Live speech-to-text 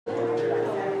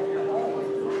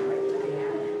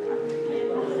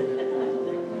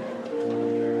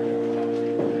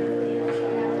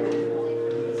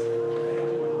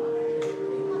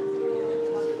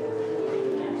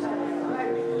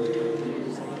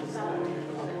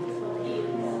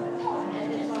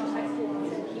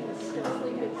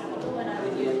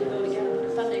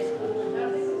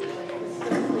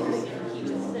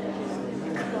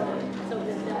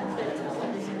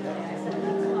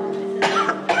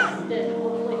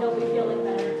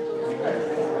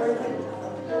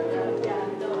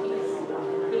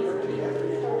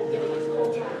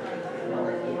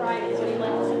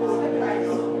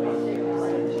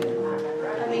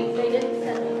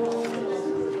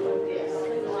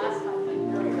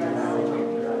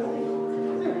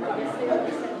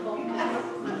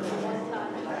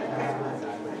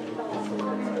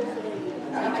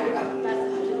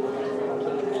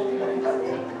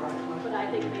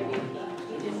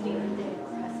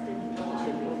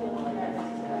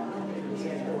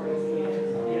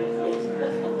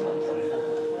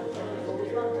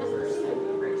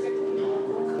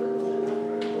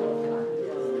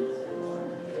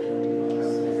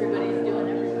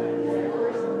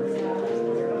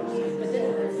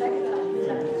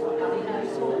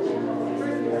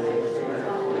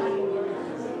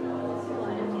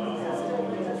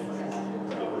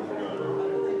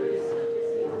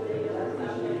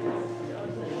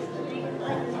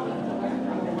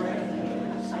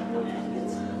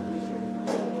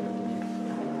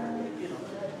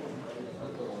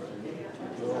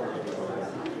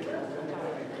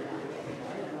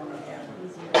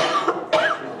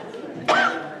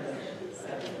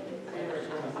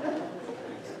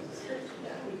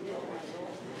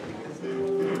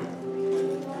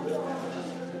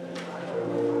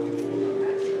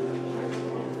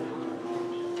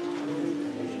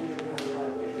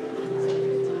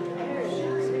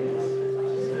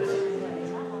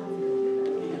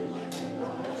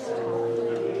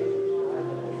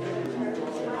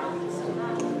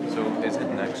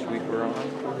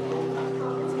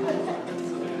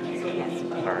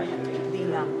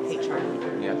Hey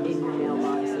Charlie, Yeah. in your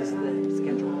mailbox is the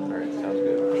schedule. All right, sounds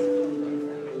good.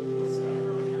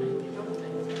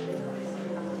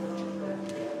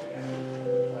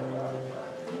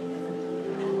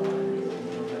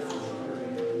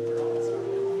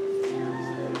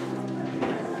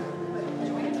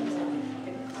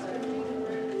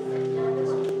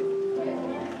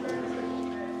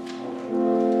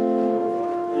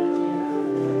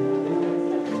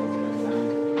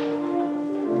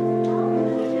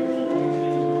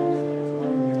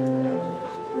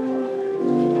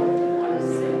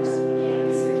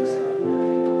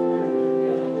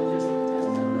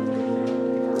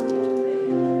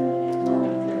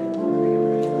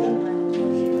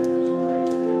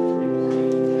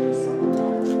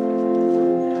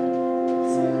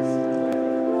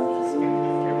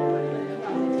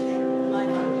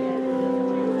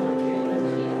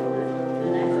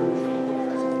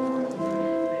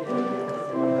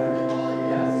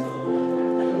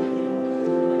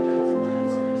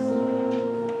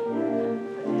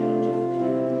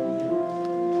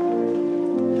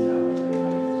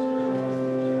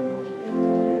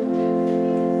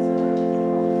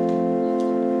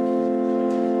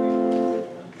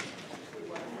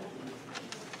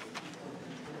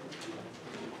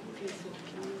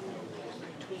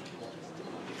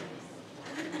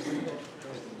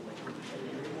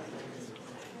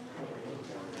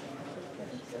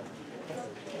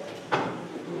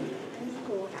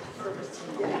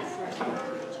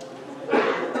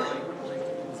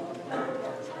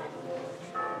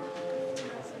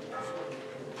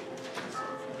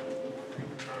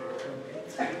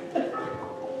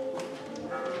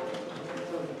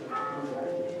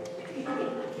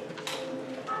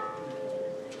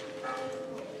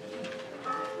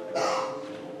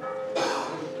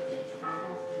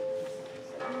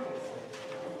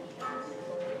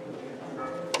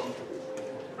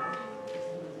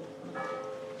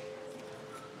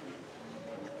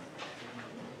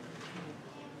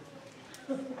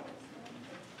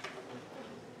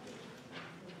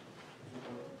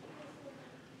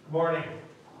 Good morning.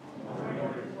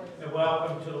 And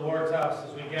welcome to the Lord's house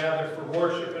as we gather for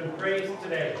worship and praise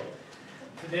today.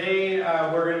 Today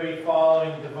we're going to be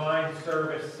following Divine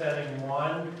Service Setting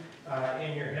 1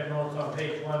 in your hymnals on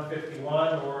page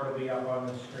 151, or it'll be up on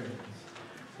the screens.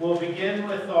 We'll begin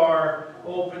with our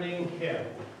opening hymn.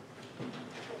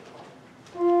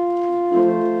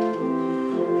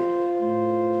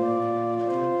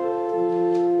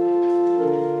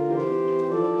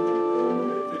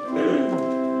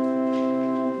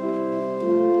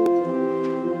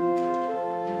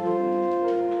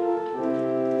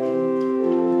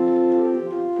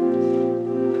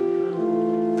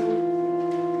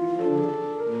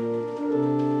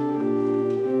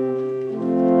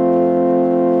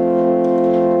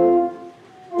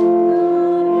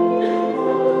 Oh,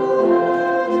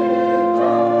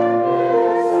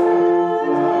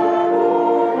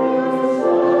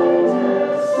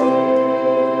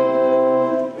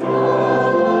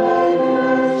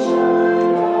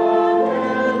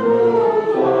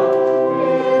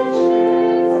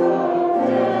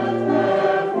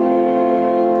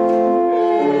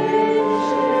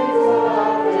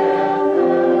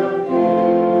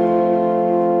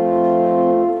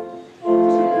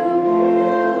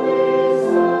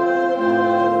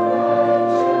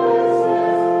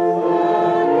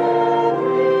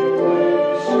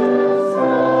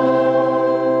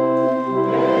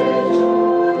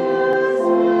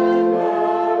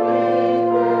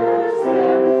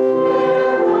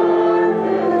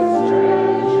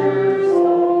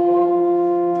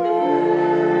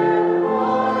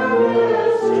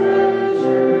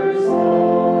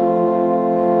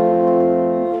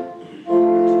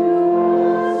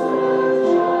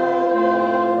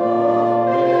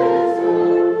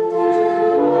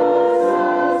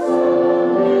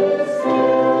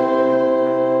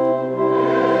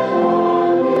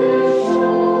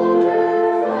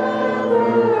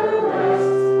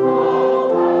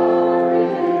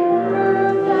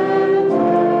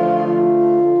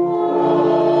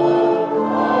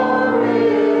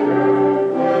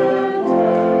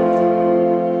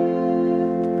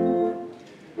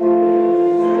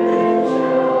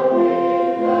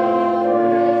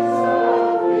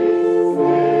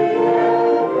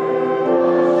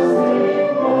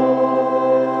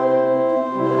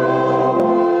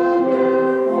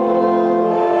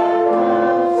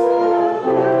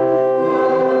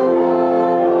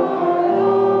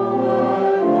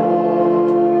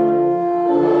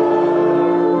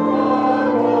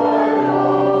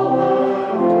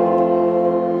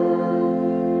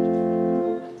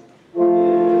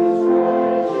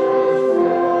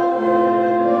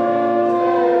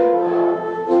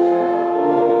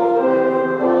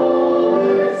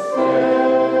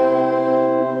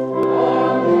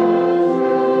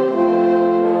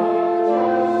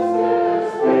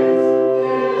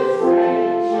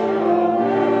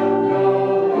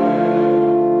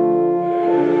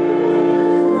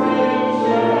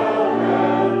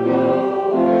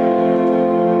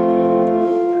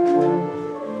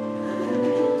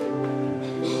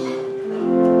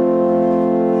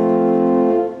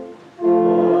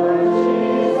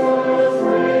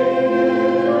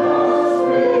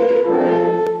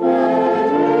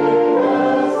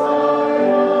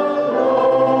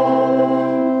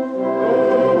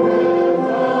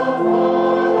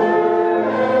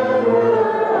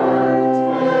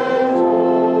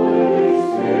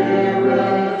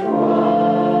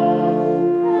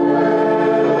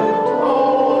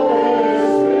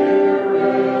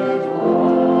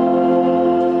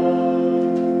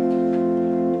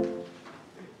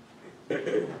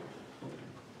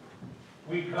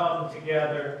 come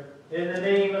together in the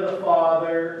name of the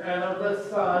Father, and of the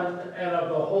Son, and of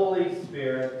the Holy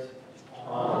Spirit.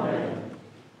 Amen.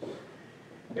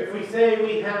 If we say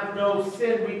we have no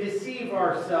sin, we deceive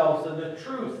ourselves, and the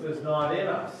truth is not in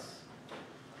us.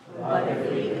 But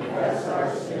if we confess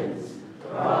our sins,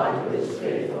 God, who is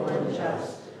faithful and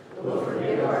just, will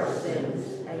forgive our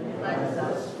sins and cleanse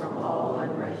us from all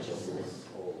unrighteousness.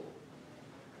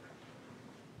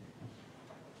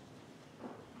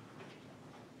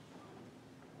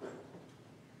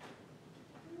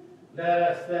 Let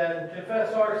us then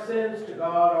confess our sins to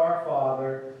God our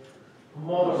Father.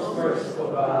 Most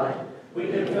merciful God,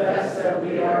 we confess that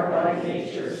we are by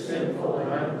nature sinful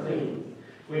and unclean.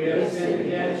 We have sinned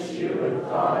against you in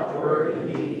thought, word,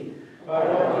 and deed, by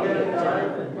what we have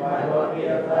done and by what we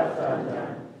have left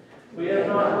undone. We have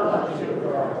not loved you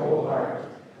with our whole heart.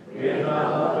 We have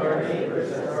not loved our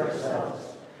neighbors as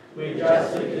ourselves. We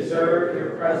justly deserve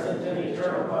your present and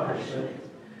eternal punishment.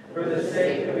 For the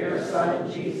sake of your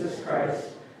Son, Jesus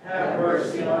Christ, have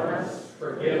mercy on us,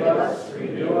 forgive us,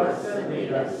 renew us, and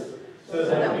lead us, so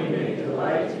that we may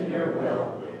delight in your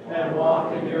will and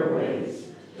walk in your ways,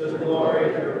 to the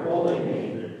glory of your holy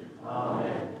name.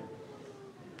 Amen.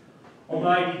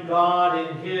 Almighty God,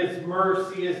 in his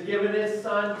mercy, has given his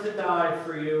Son to die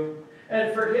for you,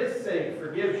 and for his sake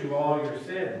forgives you all your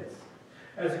sins.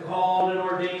 As a called and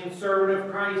ordained servant of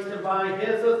Christ, and by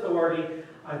his authority,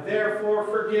 I therefore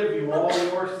forgive you all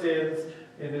your sins,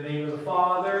 in the name of the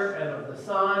Father, and of the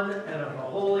Son, and of the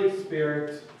Holy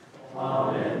Spirit.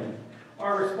 Amen.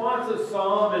 Our responsive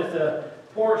psalm is a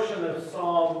portion of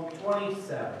Psalm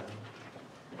 27.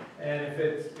 And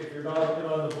if you're not looking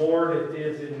on the board, it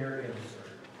is in your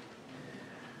insert.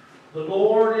 The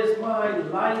Lord is my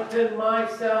light and my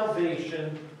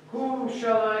salvation. Whom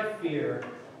shall I fear?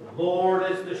 The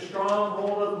Lord is the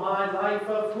stronghold of my life.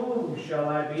 Of whom shall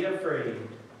I be afraid?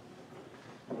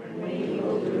 When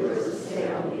evildoers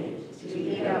assail me to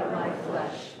eat out my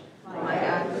flesh, my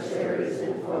adversaries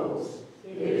and foes,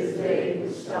 it is they who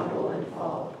stumble and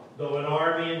fall. Though an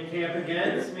army encamp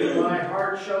against me, my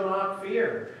heart shall not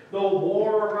fear. Though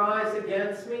war arise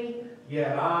against me,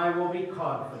 yet I will be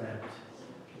confident.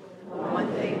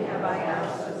 One thing have I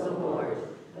asked of the Lord,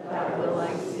 that will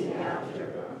I seek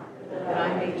after, that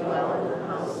I may dwell in the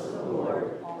house of the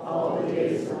Lord all the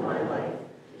days of my life,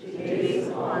 to gaze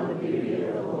upon the beauty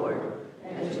of the Lord,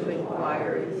 and to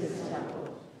inquire in his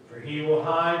temple. For he will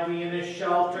hide me in his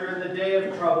shelter in the day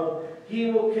of trouble.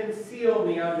 He will conceal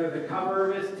me under the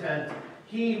cover of his tent.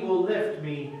 He will lift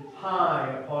me high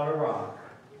upon a rock.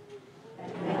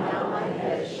 And now my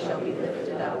head shall be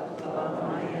lifted up above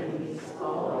my enemies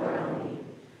all around me,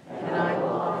 and I will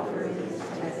offer in his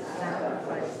tent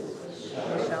sacrifices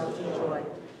which shall do joy.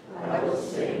 I will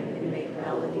sing and make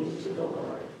melody to the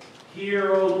Lord.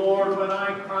 Hear, O Lord, when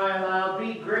I cry aloud.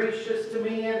 Be gracious to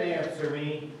me and answer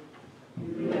me.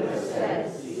 You have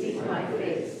said, seek my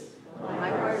face. My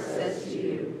heart says to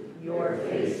you, your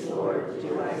face, Lord,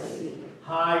 do I seek.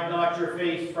 Hide not your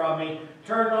face from me.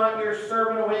 Turn not your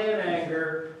servant away in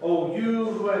anger. O you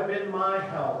who have been my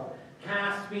help,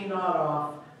 cast me not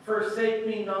off. Forsake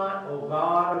me not, O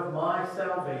God of my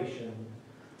salvation.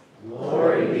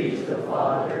 Glory be to the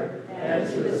Father, and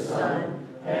to the Son,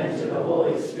 and to the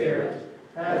Holy Spirit,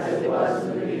 as it was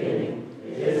in the beginning,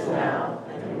 is now,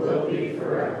 and will be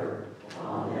forever.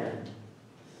 Amen.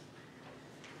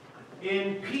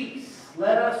 In peace,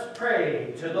 let us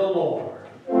pray to the Lord.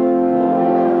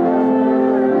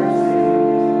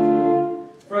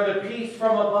 For the peace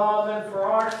from above and for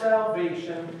our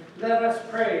salvation, let us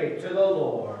pray to the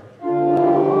Lord.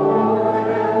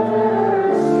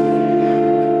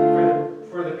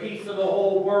 For the peace of the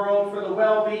whole world, for the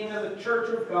well-being of the Church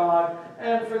of God,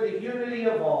 and for the unity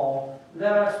of all,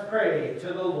 let us pray to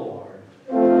the Lord.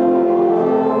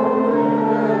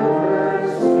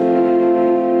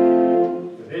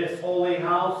 For this holy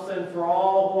house and for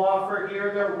all who offer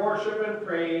here their worship and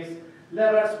praise,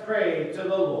 let us pray to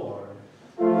the Lord.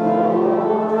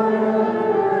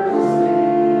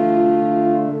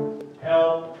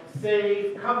 Help,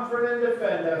 save, comfort, and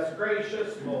defend us,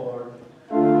 gracious Lord.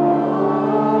 Amen.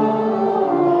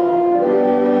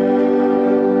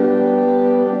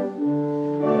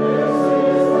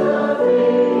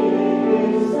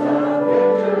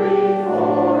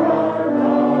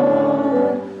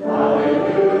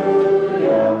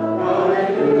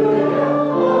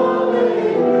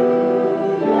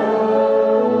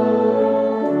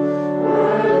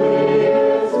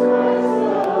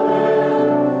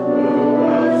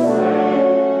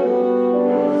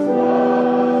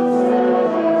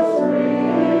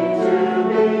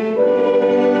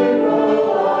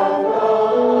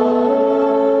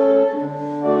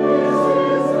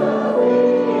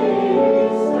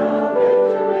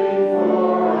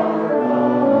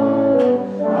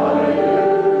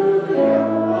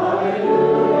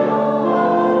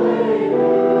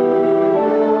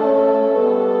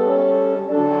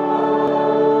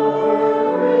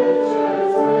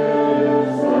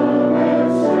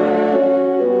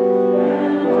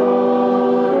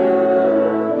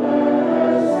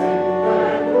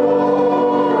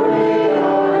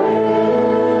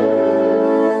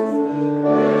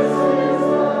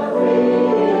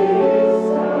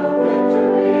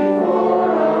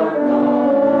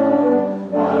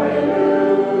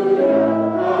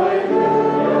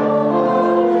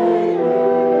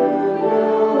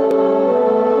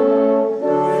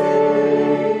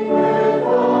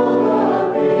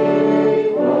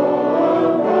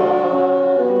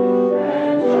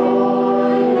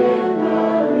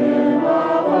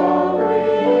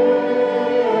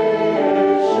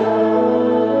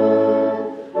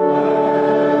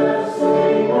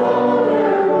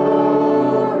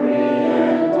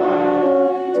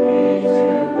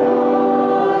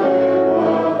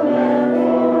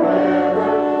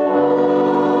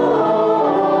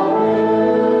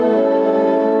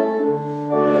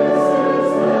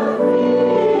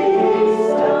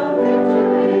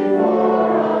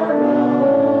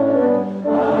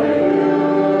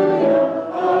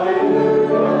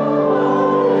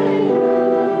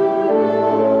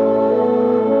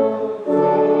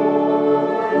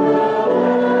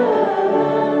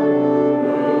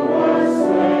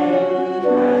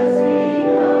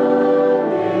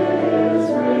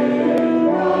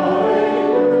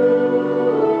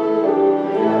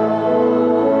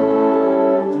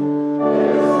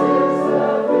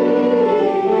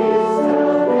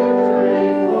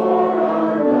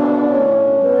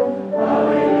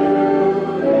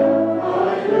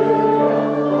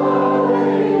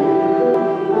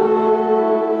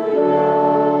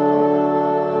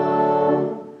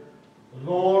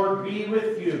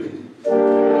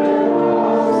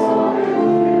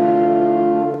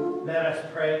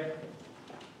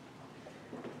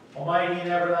 Almighty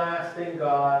and everlasting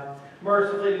God,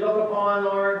 mercifully look upon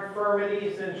our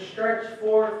infirmities and stretch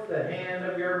forth the hand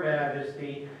of your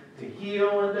majesty to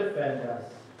heal and defend us.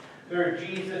 Through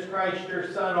Jesus Christ, your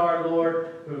Son, our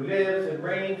Lord, who lives and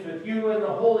reigns with you in the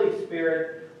Holy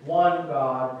Spirit, one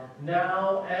God,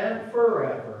 now and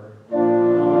forever.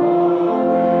 Amen.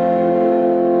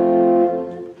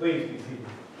 Please be seated.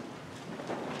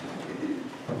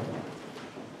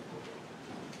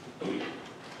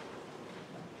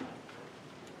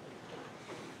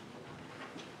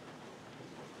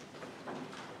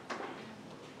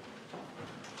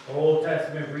 Old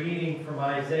Testament reading from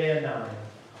Isaiah 9.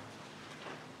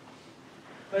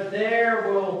 But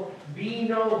there will be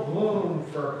no gloom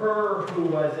for her who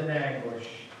was in anguish.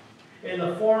 In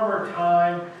the former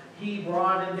time he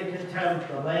brought into contempt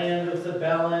the land of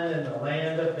Zebulun and the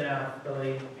land of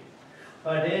Naphtali.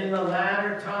 But in the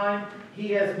latter time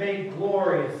he has made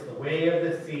glorious the way of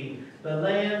the sea, the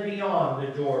land beyond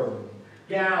the Jordan,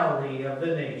 Galilee of the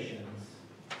nations.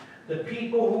 The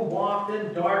people who walked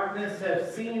in darkness have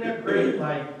seen a great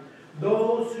light.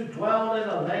 Those who dwell in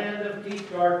a land of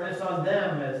deep darkness, on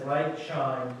them has light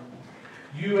shined.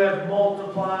 You have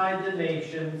multiplied the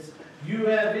nations. You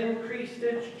have increased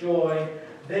its joy.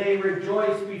 They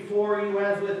rejoice before you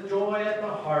as with joy at the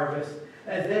harvest,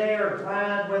 as they are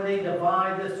glad when they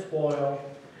divide the spoil.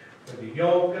 For the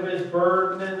yoke of his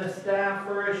burden and the staff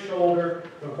for his shoulder,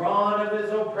 the rod of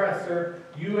his oppressor,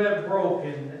 you have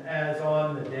broken as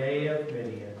on the day of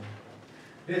Midian.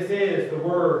 This is the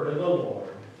word of the Lord.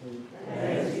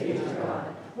 Thanks be to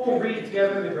God. We'll read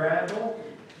together the gradual.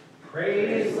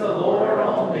 Praise the Lord,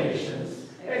 all nations.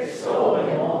 Extol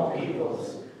him, all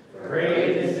peoples.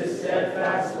 Great is his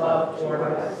steadfast love toward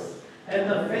us, and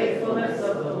the faithfulness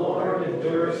of the Lord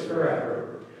endures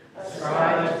forever.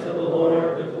 Ascribe to the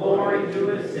Lord the glory due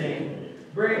his name.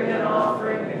 Bring an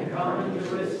offering and come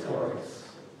into his courts.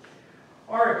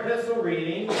 Our epistle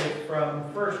reading is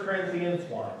from 1 Corinthians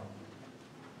 1.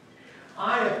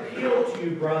 I appeal to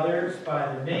you, brothers,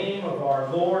 by the name of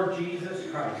our Lord Jesus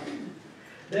Christ,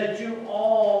 that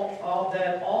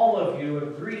all of you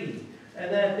agree,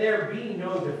 and that there be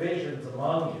no divisions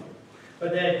among you,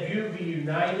 but that you be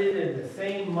united in the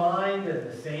same mind and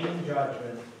the same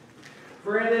judgment.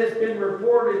 For it has been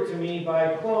reported to me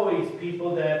by Chloe's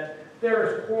people that there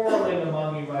is quarreling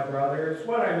among you, my brothers.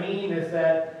 What I mean is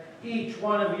that each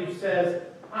one of you says,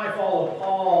 I follow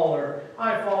Paul, or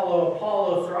I follow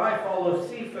Apollos, or I follow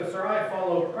Cephas, or I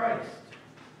follow Christ.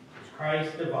 Is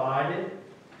Christ divided?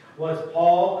 Was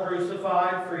Paul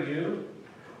crucified for you?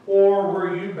 Or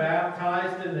were you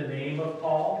baptized in the name of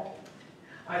Paul?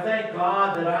 I thank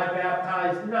God that I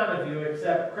baptized none of you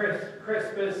except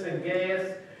Crispus and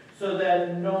Gaius, so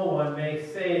that no one may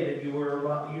say that you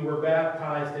were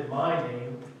baptized in my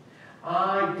name.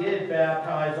 I did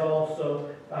baptize also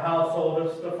the household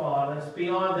of Stephanas.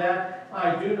 Beyond that,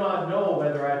 I do not know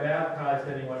whether I baptized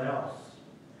anyone else.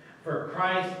 For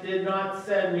Christ did not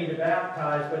send me to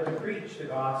baptize, but to preach the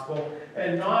gospel,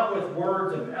 and not with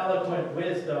words of eloquent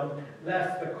wisdom,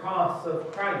 lest the cross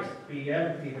of Christ be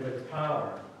emptied of its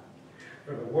power.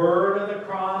 For the word of the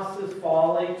cross is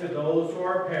folly to those who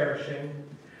are perishing,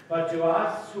 but to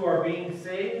us who are being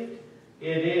saved,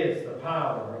 it is the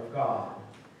power of God.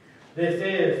 This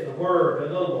is the word of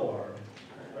the Lord.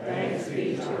 Thanks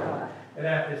be to God. And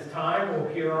at this time,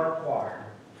 we'll hear our choir.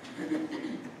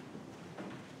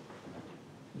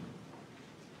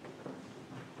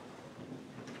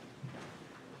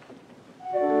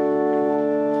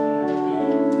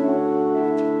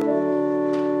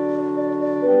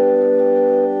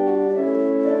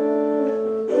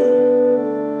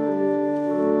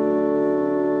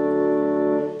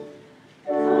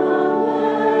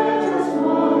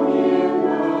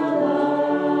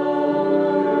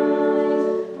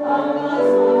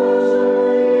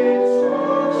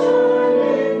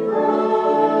 Instruction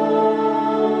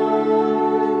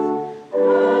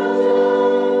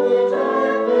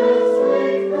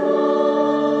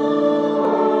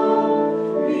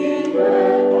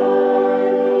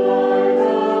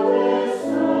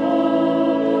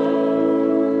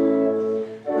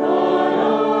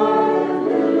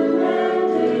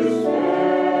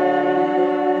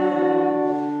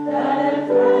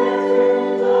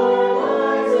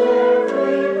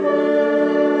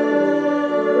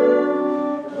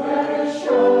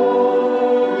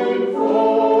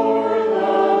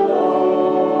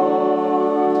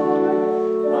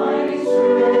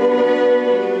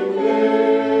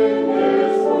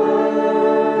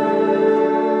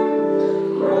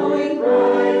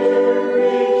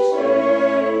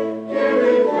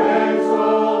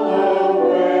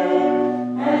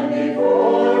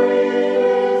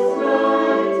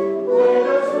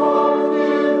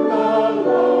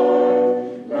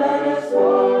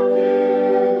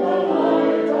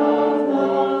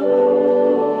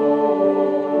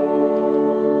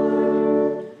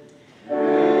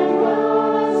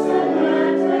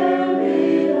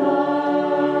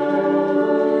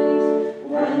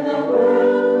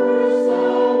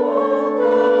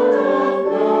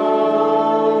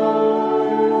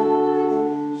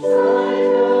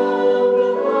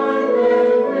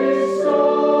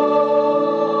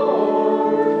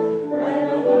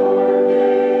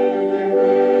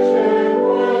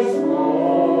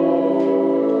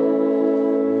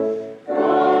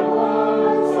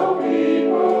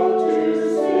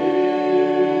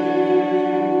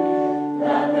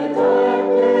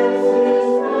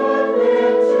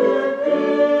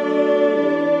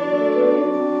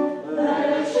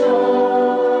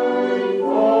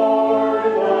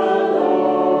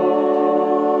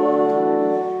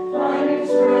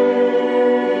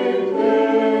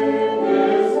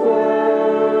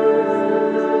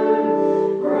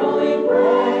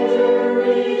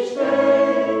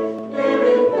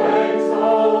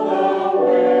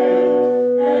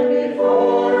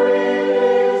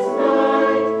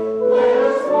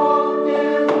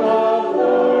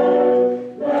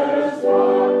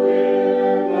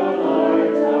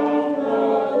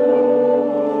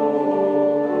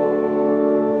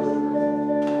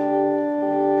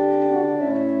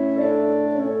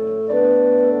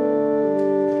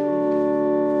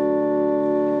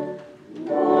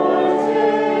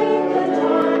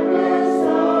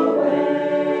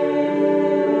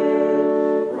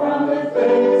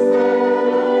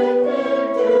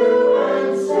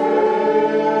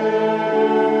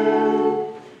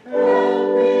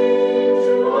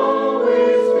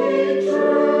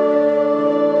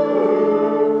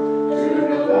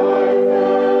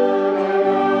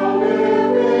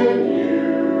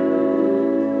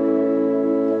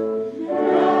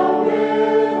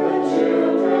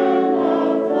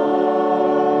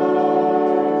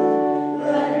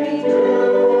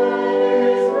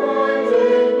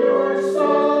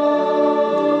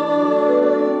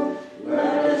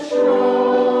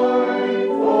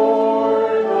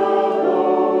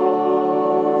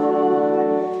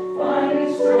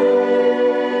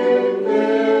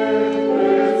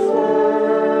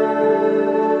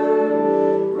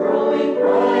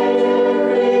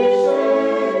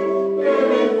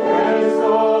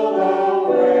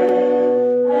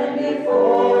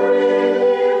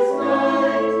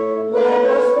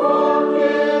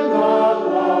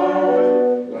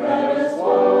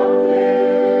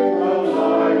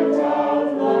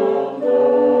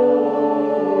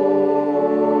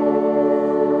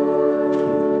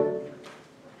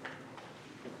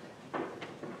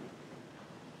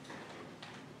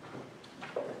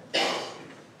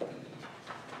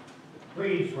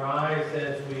Please rise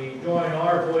as we join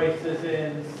our voices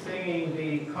in singing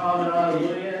the common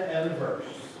Alleluia and verse.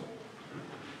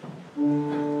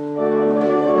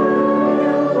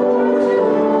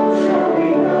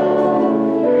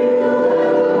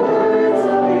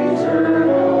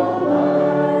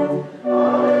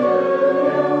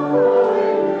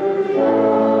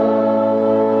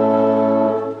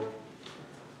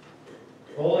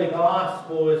 Holy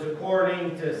Gospel is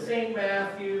according to St.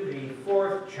 Matthew, the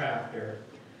 4th chapter.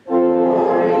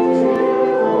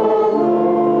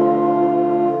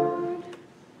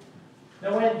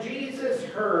 Now when Jesus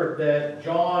heard that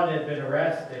John had been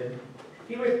arrested,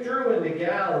 he withdrew into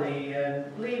Galilee, and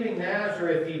leaving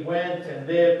Nazareth he went and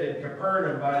lived in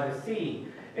Capernaum by the sea,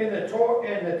 in the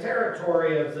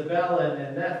territory of Zebulun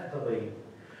and Naphtali,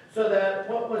 so that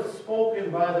what was spoken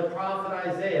by the prophet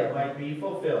Isaiah might be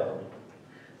fulfilled.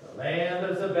 The land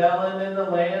of Zebulun and the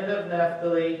land of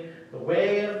Naphtali, the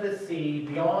way of the sea,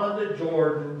 beyond the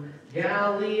Jordan,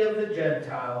 Galilee of the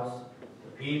Gentiles.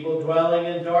 The people dwelling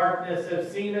in darkness have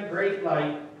seen a great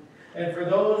light, and for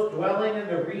those dwelling in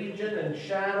the region and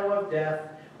shadow of death,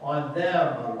 on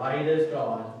them a light has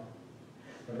dawned.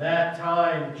 From that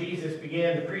time Jesus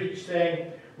began to preach,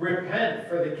 saying, "Repent,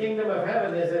 for the kingdom of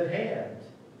heaven is at hand."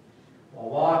 While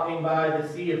walking by the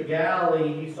Sea of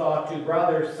Galilee, he saw two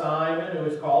brothers, Simon, who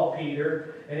was called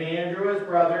Peter, and Andrew his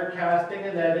brother, casting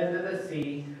a net into the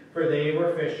sea, for they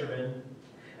were fishermen.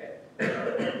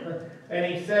 And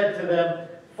he said to them,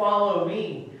 "Follow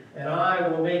me, and I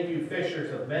will make you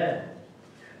fishers of men."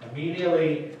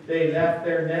 Immediately they left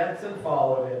their nets and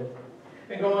followed him.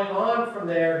 And going on from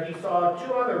there, he saw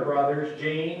two other brothers,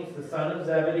 James, the son of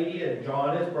Zebedee, and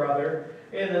John his brother,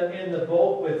 in the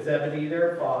boat with Zebedee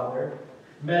their father,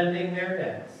 mending their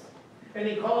nets. And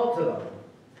he called to them.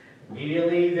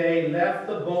 Immediately they left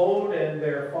the boat and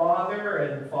their father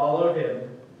and followed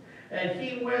him. And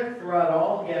he went throughout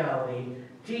all Galilee,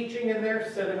 teaching in their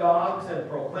synagogues and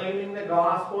proclaiming the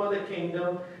gospel of the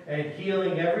kingdom and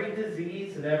healing every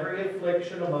disease and every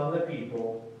affliction among the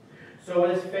people. So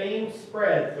his fame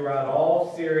spread throughout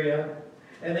all Syria,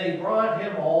 and they brought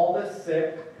him all the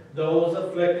sick, those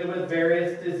afflicted with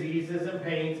various diseases and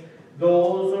pains,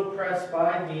 those oppressed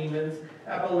by demons,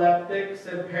 epileptics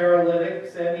and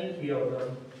paralytics, and he healed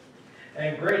them.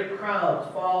 And great crowds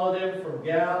followed him from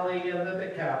Galilee and the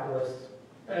Decapolis,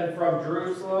 and from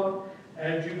Jerusalem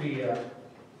and Judea,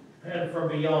 and from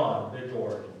beyond the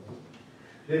Jordan.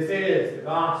 This is the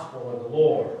gospel of the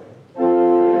Lord.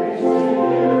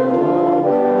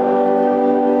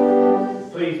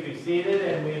 Please be seated,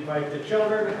 and we invite the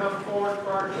children to come forward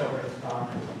for our children's talk.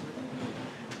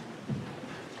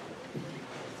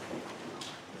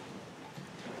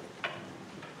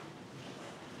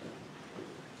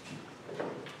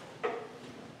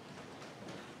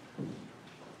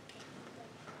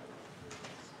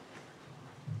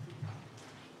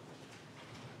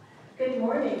 Good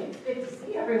morning. It's good to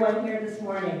see everyone here this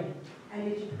morning. And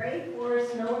did you pray for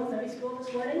snow in Sunday school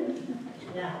this morning?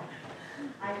 Yeah.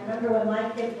 I remember when my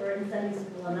kids were in Sunday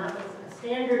school, and that was a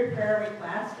standard prayer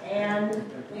request. And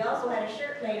we also had a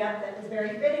shirt made up that was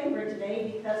very fitting for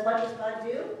today, because what does God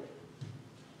do?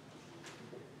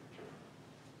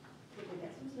 Did we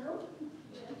get some snow?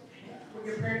 Were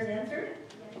your prayers answered?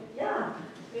 Yeah.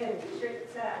 We had a t-shirt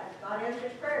that said, "God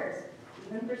answers prayers,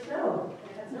 even for snow."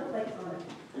 It had snowflakes on it.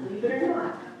 Believe it or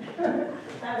not.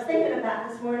 I was thinking of that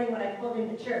this morning when I pulled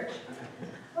into church.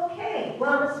 Okay,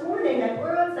 well, this morning I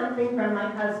borrowed something from my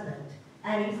husband,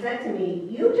 and he said to me,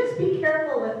 "You just be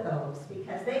careful with those,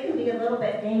 because they can be a little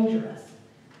bit dangerous."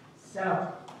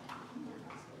 So,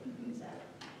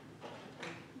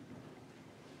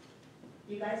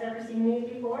 you guys ever seen these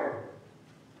before?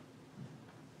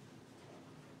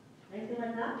 Anything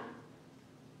like that?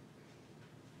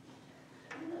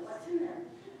 What's in there?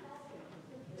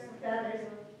 There's,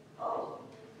 oh,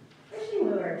 fishing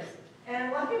lures.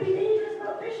 And what could be dangerous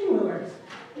about fishing lures?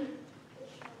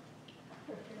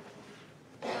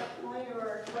 Point,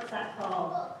 or what's that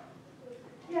called?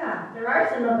 Yeah, there are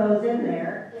some of those in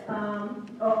there.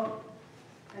 Oh,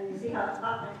 and you see how it's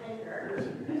caught my finger.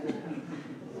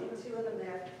 See two of them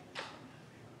there.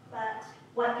 But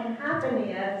what can happen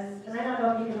is, and I don't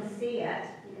know if you can see it,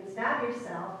 you can stab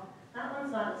yourself. That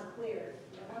one's not as clear.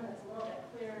 The one that's a little bit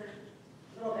clearer,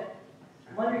 a little bit.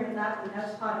 I'm wondering if that one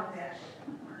has caught a fish.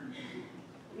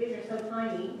 These are so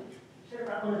tiny. Should have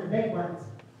brought one of the big ones.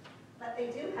 But they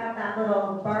do have that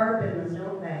little barb in them,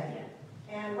 don't they?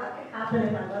 And what could happen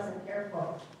if I wasn't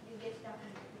careful? You get stuck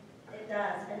in It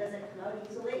does. And does it come out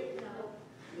easily? No.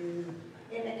 And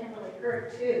it can really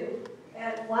hurt too.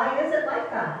 And why is it like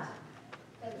that?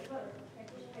 Because it's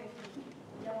participation.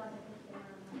 You don't want to put them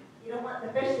on. You don't want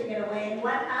want the fish to get away. And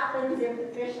what happens if the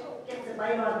fish gets a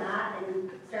bite on that and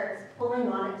starts pulling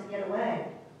on it to get away?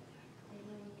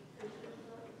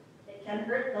 It can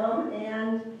hurt them,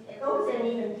 and it goes in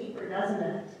even deeper, doesn't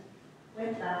it,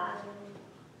 with that?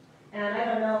 And I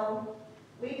don't know,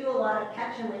 we do a lot of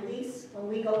catch and release when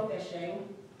we go fishing,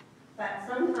 but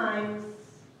sometimes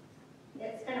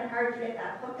it's kind of hard to get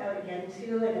that hook out again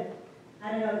too. And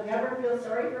I don't know, do you ever feel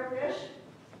sorry for a fish?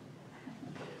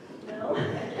 No? Well,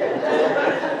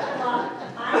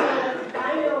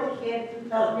 I know a kid who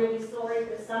felt really sorry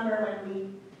this summer when we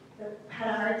had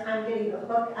a hard time getting the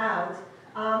hook out.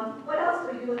 What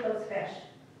else do we do with those fish?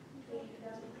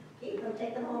 Eat them,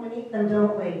 take them home and eat them,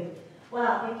 don't we?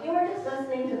 Well, if you were just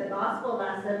listening to the gospel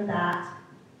lesson that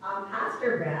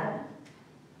Pastor read,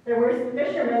 there were some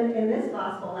fishermen in this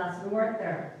gospel lesson, weren't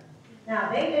there?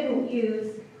 Now, they didn't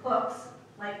use hooks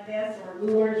like this or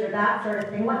lures or that sort of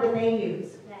thing. What did they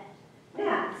use?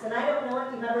 Nets. And I don't know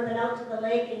if you've ever been out to the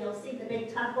lake and you'll see the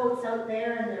big tugboats out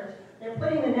there, and they're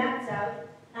putting the nets out,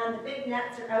 and the big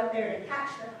nets are out there to catch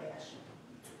the fish.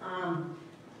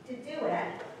 To do it.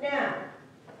 Now,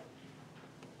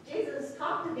 Jesus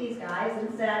talked to these guys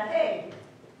and said, hey,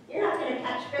 you're not going to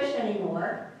catch fish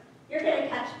anymore. You're going to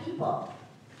catch people.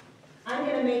 I'm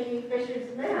going to make you fishers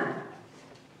of men.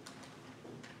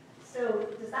 So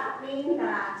does that mean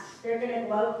that they're going to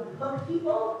go out and hook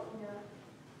people?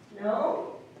 No.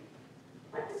 No?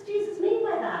 What does Jesus mean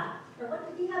by that? Or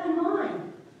what did he have in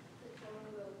mind?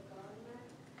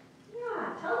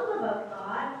 Yeah, tell them about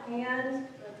God and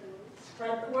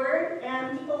spread the word,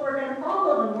 and people were going to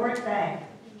follow them, weren't they?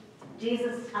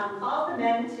 Jesus called the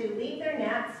men to leave their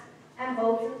nets and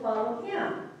boats and follow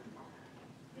him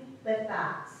with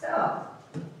that. So,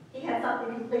 he had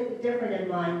something completely different in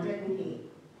mind, didn't he?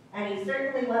 And he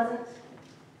certainly wasn't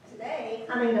today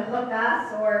coming to hook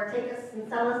us or take us and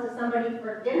sell us to somebody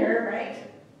for dinner, right?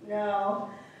 No,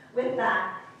 with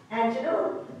that. And you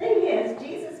know, the thing is,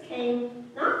 Jesus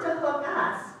came not to hook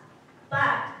us,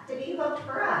 but to be hooked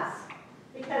for us.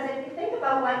 Because if you think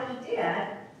about what he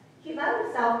did, he let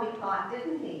himself be caught,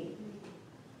 didn't he?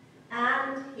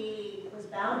 And he was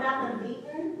bound up and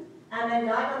beaten and then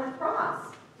died on the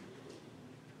cross.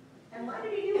 And why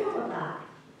did he do all of that?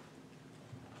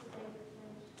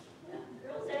 Yeah,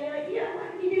 girls, any idea?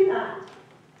 Why did he do that?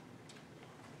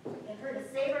 In order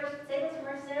to save us from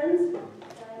our sins?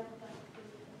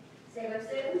 Save our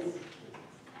sins?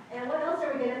 And what else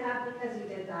are we going to have because he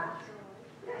did that?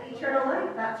 Yeah, eternal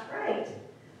life, that's right.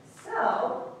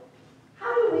 So,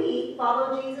 how do we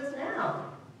follow Jesus now?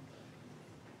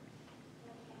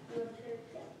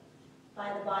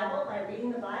 By the Bible, by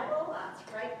reading the Bible,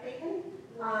 that's right, Peyton.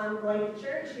 Going to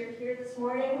church, you're here this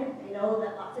morning. I know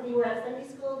that lots of you were at Sunday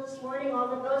school this morning, all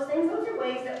of those things. Those are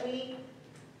ways that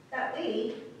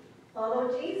we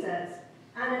follow Jesus.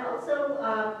 And it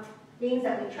also means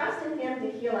that we trust in him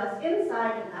to heal us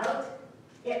inside and out.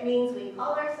 It means we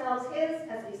call ourselves his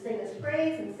as we sing his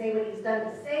praise and say what he's done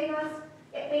to save us.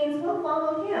 It means we'll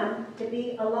follow him to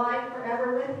be alive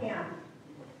forever with him.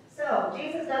 So,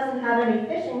 Jesus doesn't have any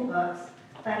fishing hooks,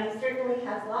 but he certainly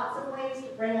has lots of ways to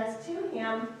bring us to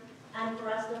him and for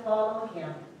us to follow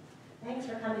him. Thanks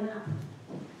for coming up.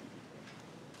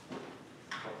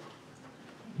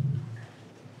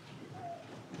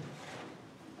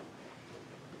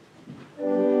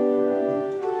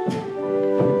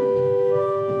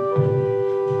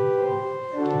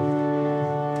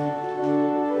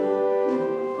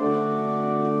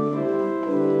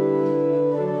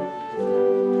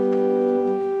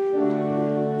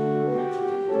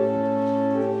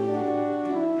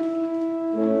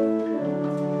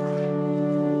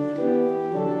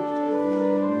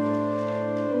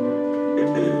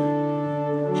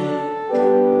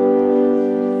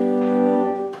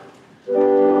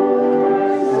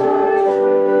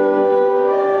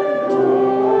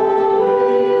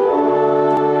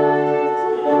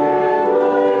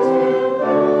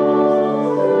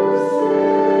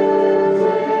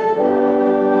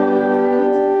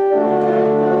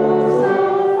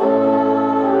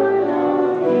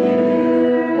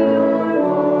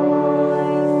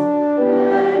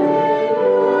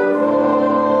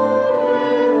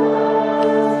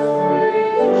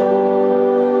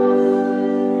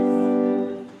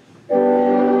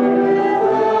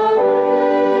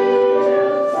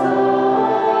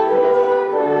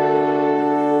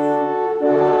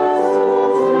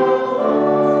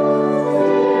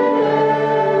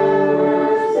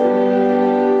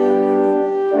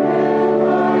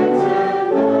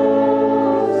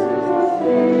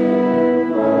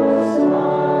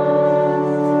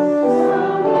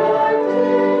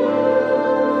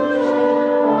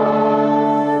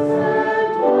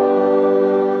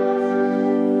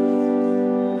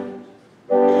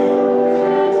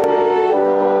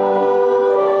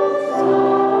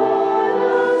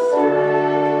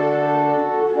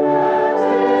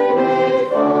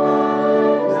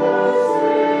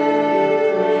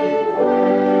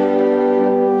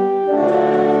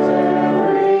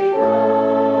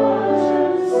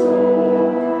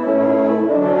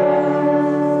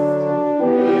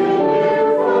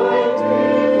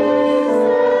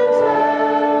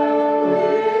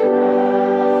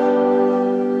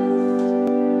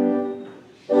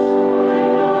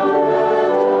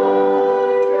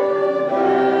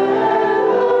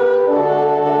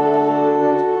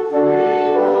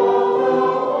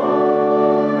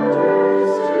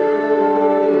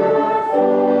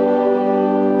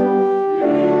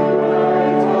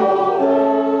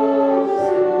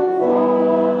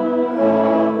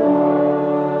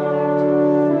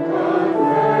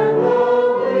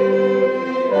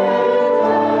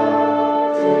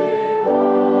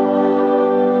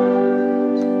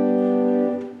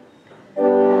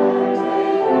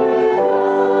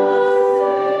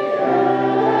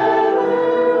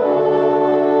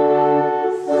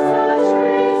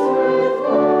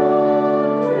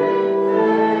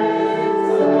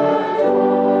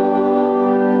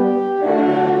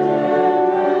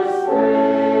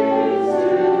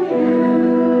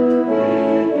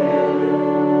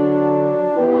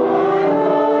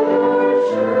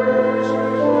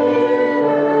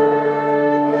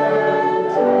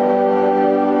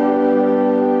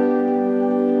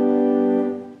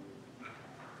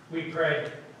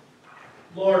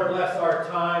 bless our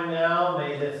time now.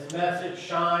 May this message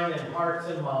shine in hearts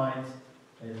and minds.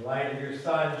 May the light of your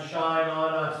Son shine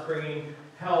on us, bringing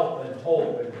help and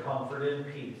hope and comfort and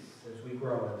peace as we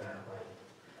grow in that light.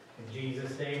 In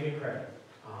Jesus' name we pray.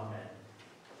 Amen.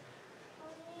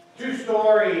 Two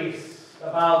stories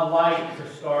about light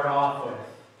to start off with.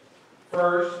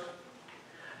 First,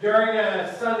 during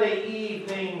a Sunday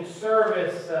evening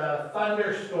service, a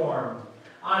thunderstorm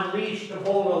unleashed a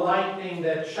bolt of lightning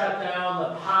that shut down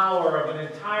the power of an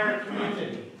entire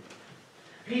community.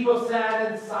 People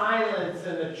sat in silence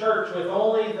in the church with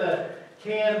only the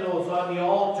candles on the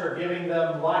altar giving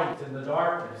them light in the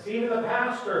darkness. Even the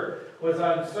pastor was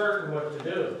uncertain what to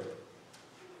do.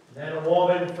 Then a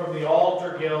woman from the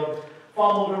altar guild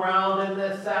fumbled around in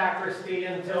the sacristy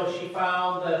until she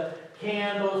found the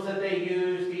candles that they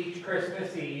used each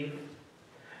Christmas Eve.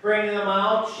 Bringing them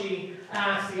out, she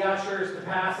asked the ushers to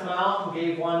pass them out and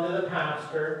gave one to the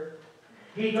pastor.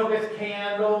 He took his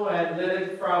candle and lit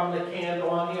it from the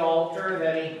candle on the altar.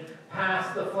 Then he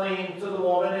passed the flame to the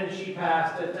woman and she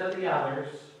passed it to the others.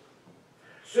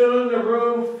 Soon the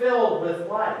room filled with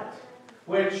light,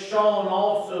 which shone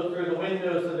also through the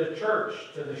windows of the church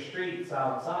to the streets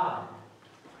outside.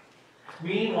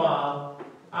 Meanwhile,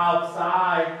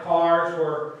 outside, cars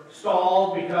were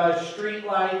stalled because street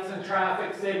lights and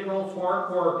traffic signals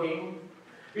weren't working.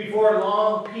 Before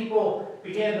long, people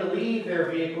began to leave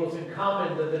their vehicles and come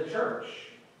into the church,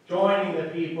 joining the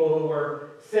people who were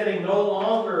sitting no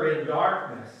longer in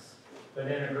darkness, but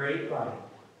in a great light.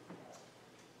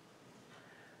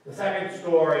 The second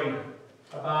story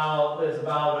is about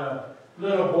a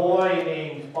little boy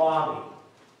named Bobby.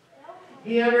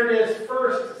 He entered his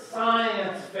first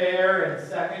science fair in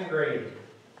second grade.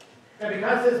 And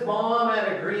because his mom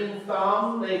had a green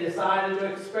thumb, they decided to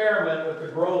experiment with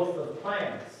the growth of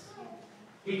plants.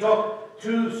 He took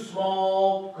two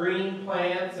small green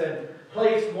plants and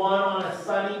placed one on a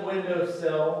sunny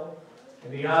windowsill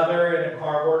and the other in a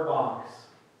cardboard box.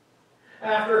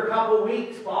 After a couple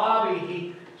weeks, Bobby,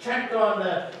 he checked on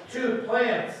the two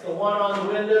plants. The one on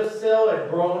the windowsill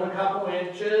had grown a couple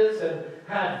inches and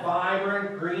had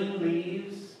vibrant green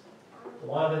leaves. The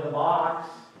one in the box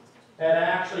had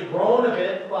actually grown a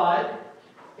bit, but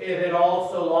it had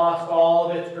also lost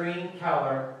all of its green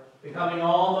color, becoming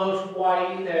almost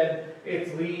white, and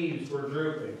its leaves were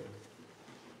drooping.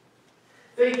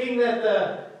 Thinking that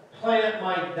the plant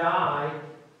might die,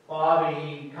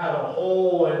 Bobby cut a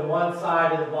hole in one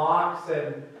side of the box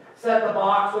and set the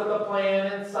box with the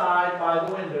plant inside by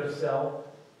the windowsill,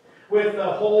 with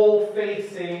the hole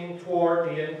facing toward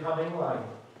the incoming light.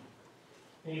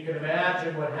 And you can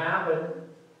imagine what happened.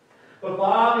 But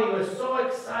Bobby was so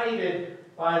excited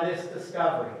by this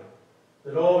discovery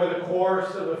that over the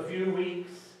course of a few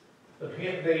weeks, the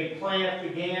plant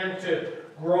began to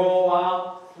grow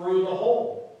out through the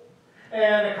hole.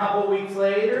 And a couple weeks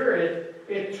later,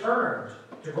 it turned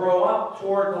to grow up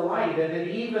toward the light, and it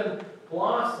even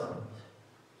blossomed.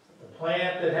 The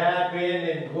plant that had been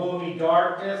in gloomy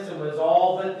darkness and was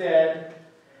all but dead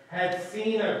had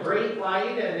seen a great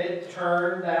light, and it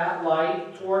turned that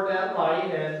light toward that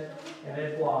light, and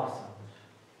it blossomed.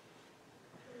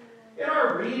 In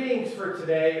our readings for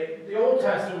today, the Old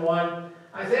Testament one,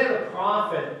 Isaiah the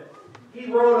prophet,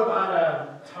 he wrote about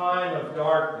a time of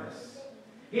darkness.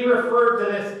 He referred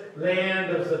to this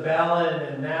land of Zebulun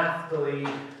and Naphtali,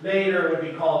 later would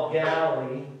be called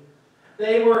Galilee.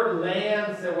 They were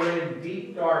lands that were in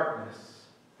deep darkness.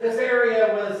 This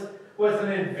area was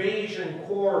an invasion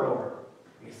corridor.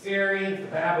 The Assyrians, the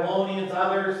Babylonians,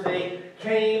 others, they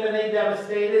came and they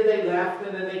devastated, they left,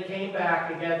 and then they came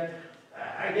back again.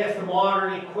 I guess the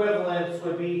modern equivalents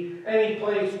would be any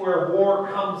place where war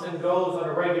comes and goes on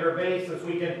a regular basis.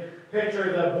 We can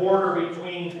picture the border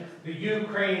between the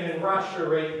Ukraine and Russia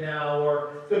right now,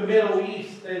 or the Middle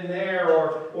East in there,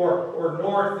 or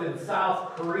North and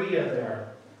South Korea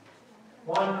there.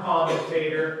 One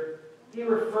commentator, he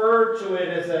referred to it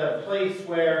as a place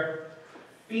where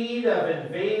feet of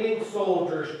invading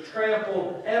soldiers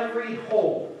trampled every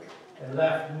hope and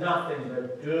left nothing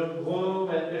but gloom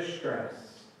and distress.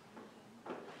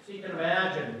 So you can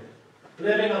imagine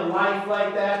living a life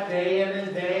like that day in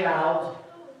and day out,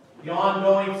 the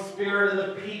ongoing spirit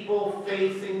of the people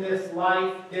facing this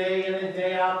life day in and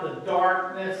day out, the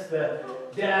darkness, the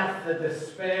death, the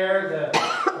despair, the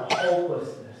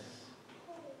hopelessness.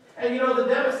 And you know, the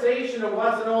devastation, it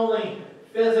wasn't only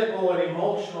physical and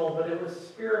emotional, but it was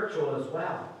spiritual as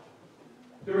well.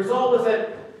 The result was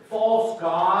that false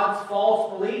gods,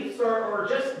 false beliefs, or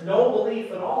just no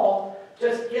belief at all,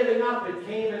 just giving up, it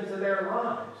came into their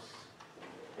lives.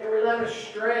 They were led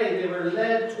astray. They were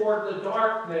led toward the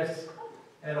darkness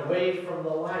and away from the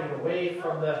light, away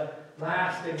from the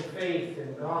lasting faith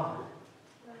in God.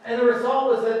 And the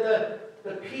result was that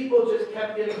the people just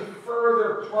kept getting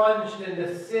further plunged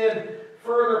into sin,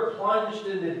 further plunged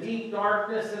into deep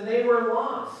darkness, and they were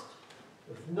lost,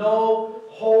 with no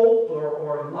hope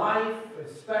or life,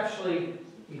 especially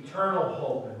eternal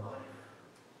hope in life.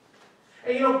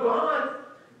 And God,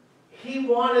 He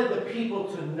wanted the people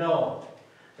to know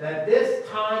that this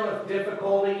time of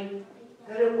difficulty,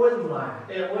 that it wouldn't last.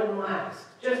 It wouldn't last.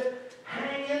 Just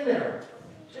hang in there.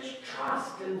 Just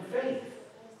trust and faith.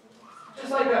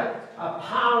 Just like a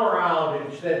power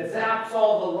outage that zaps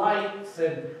all the lights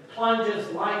and plunges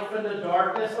life into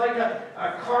darkness, like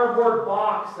a cardboard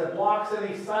box that blocks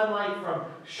any sunlight from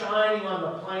shining on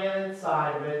the plant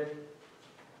inside of it.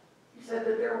 He said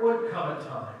that there would come a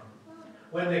time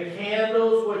when the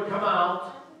candles would come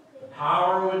out, the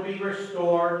power would be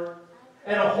restored,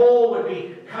 and a hole would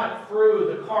be cut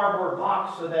through the cardboard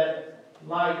box so that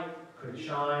light could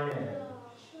shine in.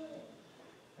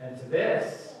 And to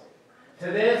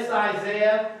this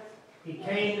Isaiah, he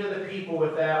came to the people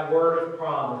with that word of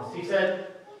promise. He said,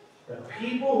 the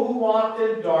people who walked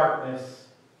in darkness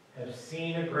have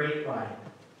seen a great light.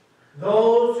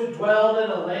 Those who dwelled in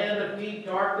a land of deep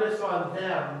darkness, on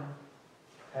them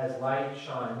has light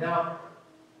shined. Now,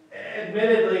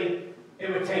 admittedly,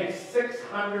 it would take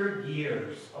 600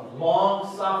 years of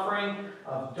long suffering,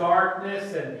 of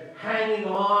darkness, and hanging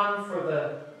on for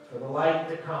the light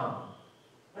to come.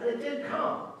 But it did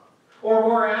come. Or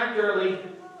more accurately,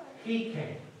 He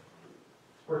came.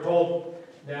 We're told,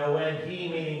 now when He,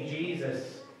 meaning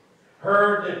Jesus,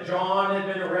 heard that John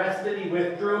had been arrested, He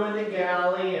withdrew into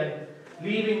Galilee, and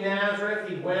leaving Nazareth,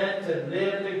 He went and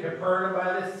lived in Capernaum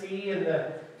by the sea in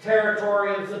the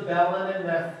territory of Zebulun and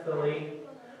Naphtali,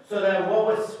 so that what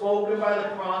was spoken by the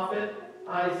prophet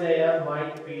Isaiah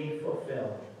might be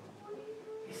fulfilled.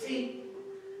 You see,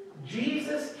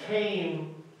 Jesus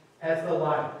came as the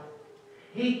light.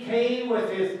 He came with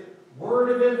His word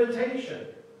of invitation.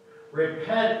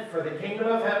 Repent, for the kingdom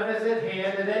of heaven is at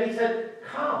hand. And then He said,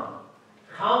 come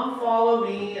follow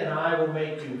me, and I will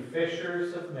make you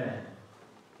fishers of men.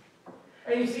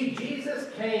 And you see,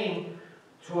 Jesus came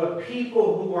to a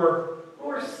people who were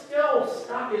still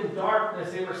stuck in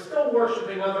darkness. They were still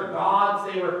worshiping other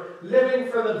gods. They were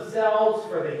living for themselves,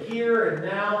 for the here and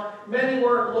now. Many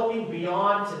weren't looking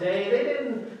beyond today. They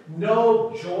didn't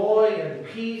know joy and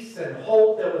peace and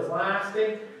hope that was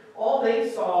lasting. All they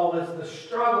saw was the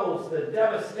struggles, the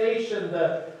devastation,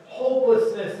 the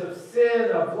hopelessness of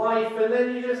sin, of life, and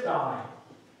then you just die.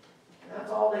 That's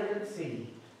all they could see.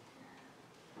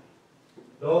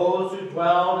 Those who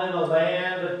dwelled in a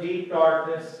land of deep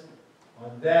darkness,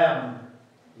 on them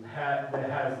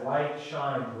has light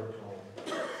shined, we're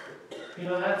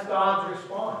told. That's God's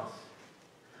response.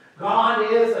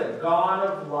 God is a God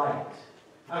of light,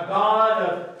 a God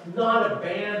of not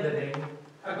abandoning,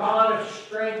 a God of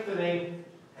strengthening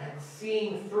and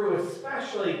seeing through,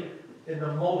 especially in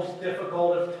the most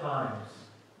difficult of times.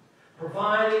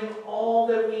 Providing all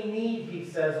that we need, He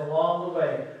says, along the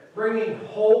way, bringing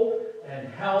hope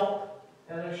and help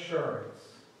and assurance.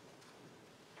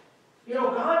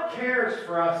 God cares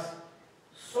for us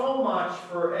so much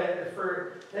for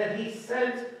that He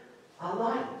sent a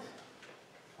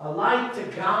light to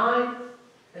guide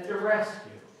and to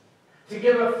rescue, to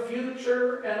give a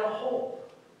future and a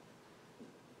hope.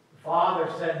 The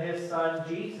Father sent His Son,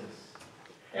 Jesus.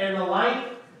 And the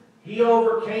light, He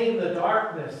overcame the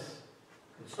darkness.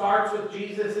 It starts with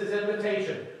Jesus'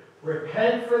 invitation.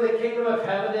 Repent, for the kingdom of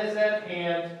heaven is at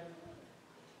hand.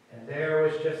 And there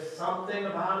was just something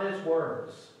about His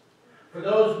words. For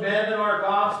those men in our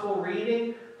gospel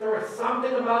reading, there was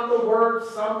something about the words,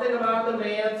 something about the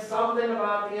man, something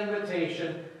about the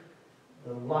invitation.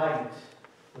 The light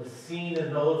was seen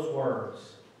in those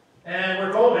words. And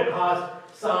we're told it caused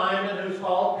Simon, who's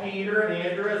called Peter, and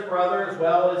Andrew, his brother, as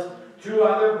well as two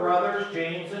other brothers,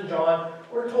 James and John.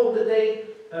 We're told that they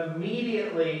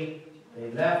immediately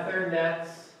left their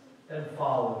nets and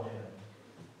followed Him.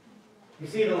 You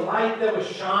see, the light that was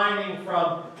shining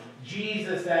from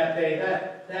Jesus that day,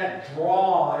 that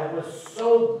draw, it was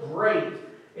so great.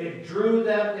 It drew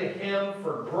them to Him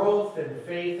for growth and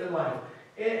faith and life.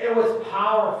 It was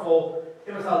powerful.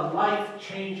 It was a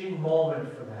life-changing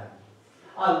moment for them.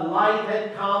 A light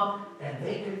had come, and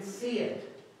they could see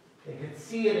it. They could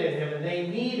see it in Him, and they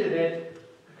needed it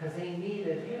because they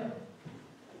needed Him.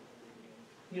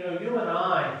 You and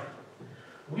I,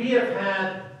 we have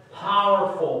had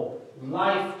powerful,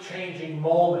 life-changing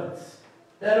moments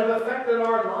that have affected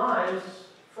our lives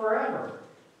forever.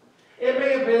 It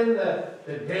may have been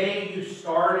the day you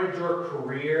started your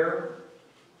career,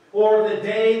 or the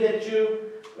day that you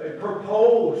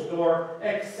proposed or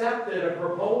accepted a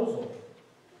proposal.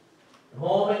 The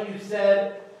moment you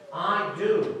said, I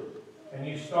do, and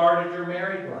you started your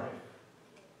married life.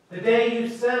 The day you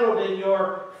settled in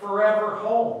your forever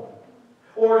home,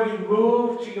 or you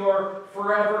moved to your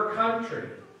forever country.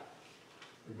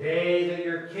 The day that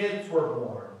your kids were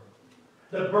born.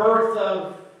 The birth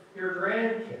of your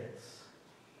grandkids.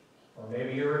 Or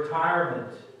maybe your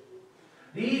retirement.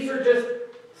 These are just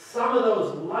some of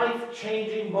those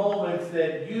life-changing moments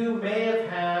that you may have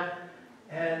had,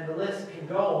 and the list can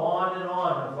go on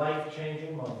of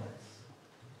life-changing moments.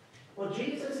 Well,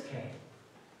 Jesus came.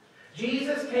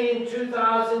 Jesus came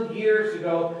 2,000 years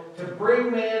ago to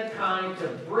bring mankind, to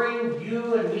bring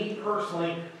you and me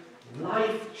personally,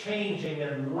 life-changing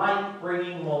and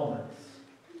light-bringing moments.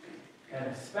 And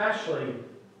especially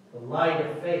the light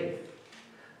of faith.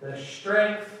 The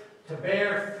strength to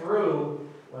bear through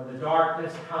when the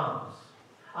darkness comes.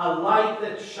 A light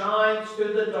that shines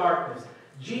through the darkness.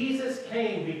 Jesus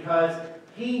came because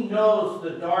he knows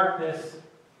the darkness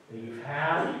that you've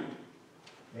had.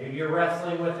 Maybe you're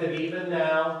wrestling with it even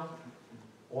now,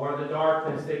 or the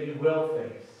darkness that you will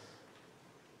face.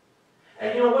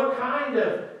 And you know, what kind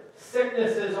of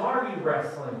sicknesses are you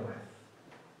wrestling with?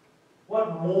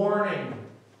 What mourning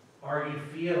are you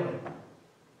feeling?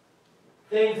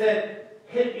 Things that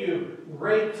hit you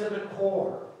right to the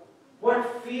core.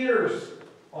 What fears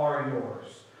are yours?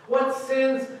 What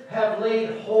sins have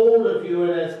laid hold of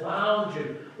you and has bound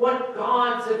you? What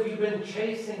gods have you been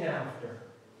chasing after?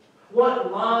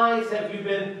 What lies have you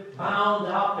been bound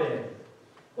up in?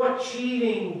 What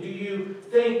cheating do you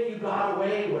think you got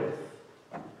away with?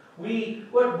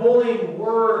 What bullying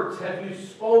words have you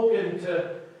spoken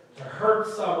to hurt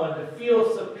someone, to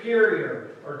feel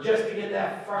superior, or just to get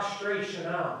that frustration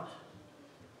out?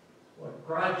 What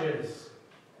grudges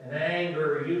and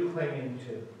anger are you clinging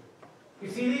to?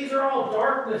 You see, these are all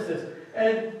darknesses,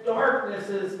 and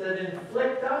darknesses that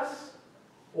inflict us,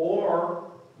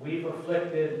 or we've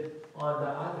afflicted onto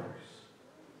others.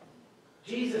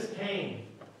 Jesus came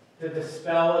to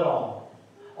dispel it all.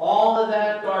 All of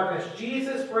that darkness.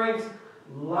 Jesus brings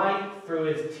light through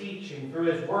his teaching,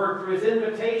 through his word, through his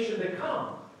invitation to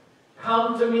come.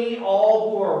 Come to me,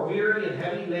 all who are weary and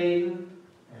heavy laden,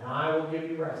 and I will give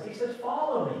you rest. He says,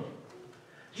 follow me.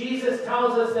 Jesus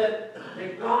tells us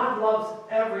that God loves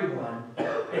everyone,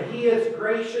 and he is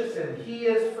gracious and he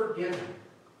is forgiving.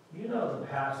 You know the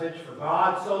passage. For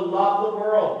God so loved the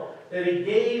world that he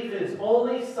gave his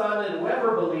only Son, and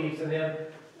whoever believes in him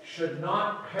should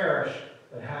not perish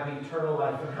but have eternal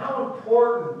life. And how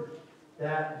important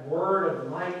that word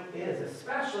of light is,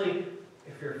 especially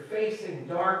if you're facing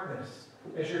darkness,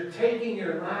 as you're taking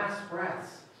your last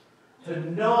breaths, to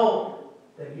know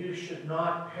that you should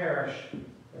not perish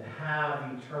but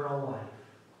have eternal life.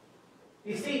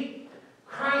 You see,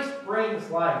 Christ brings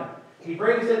light. He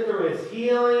brings it through his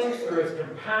healings, through his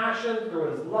compassion,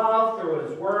 through his love, through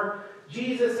his word.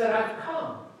 Jesus said, I've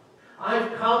come.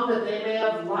 I've come that they may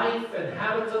have life and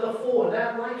have it to the full. And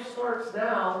that life starts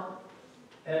now,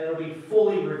 and it'll be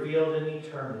fully revealed in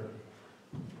eternity.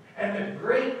 And the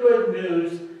great good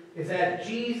news is that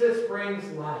Jesus brings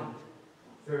light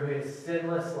through his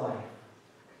sinless life.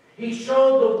 He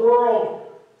showed the world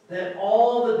that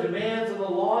all the demands of the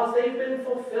laws, they've been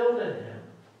fulfilled in him.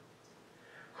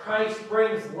 Christ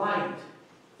brings light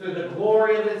through the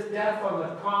glory of his death on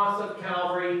the cross of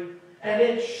Calvary, and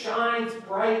it shines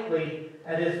brightly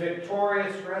at his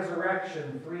victorious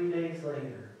resurrection 3 days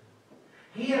later.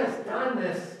 He has done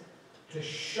this to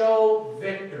show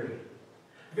victory.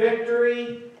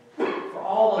 Victory for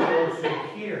all of those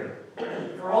who hear,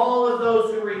 for all of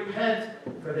those who repent,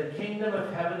 for the kingdom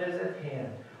of heaven is at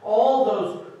hand. All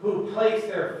those who place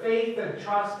their faith and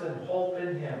trust and hope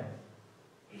in him.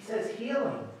 He says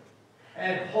healing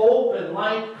and hope and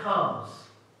light comes.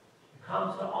 It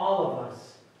comes to all of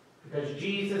us because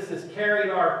Jesus has carried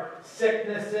our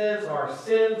sicknesses, our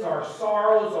sins, our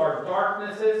sorrows, our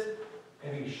darknesses,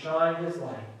 and he shined his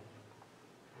light.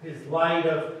 His light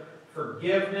of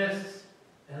forgiveness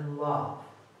and love.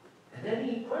 And then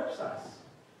he equips us.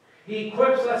 He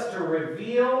equips us to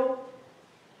reveal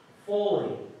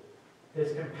fully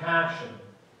his compassion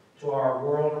to our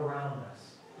world around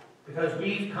us. Because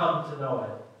we've come to know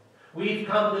it. We've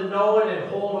come to know it and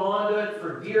hold on to it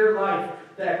for dear life.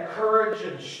 That courage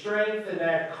and strength and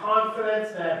that confidence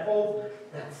and that hope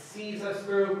that sees us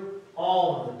through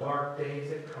all of the dark days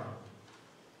that come.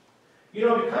 You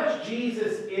know, because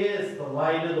Jesus is the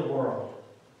light of the world,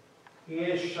 he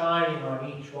is shining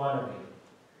on each one of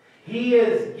you. He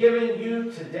is giving you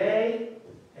today,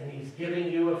 and he's giving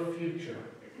you a future.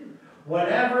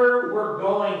 Whatever we're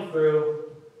going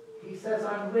through, he says,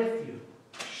 I'm with you,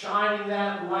 shining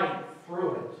that light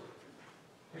through it.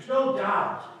 There's no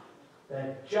doubt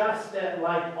that just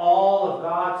like all of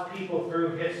God's people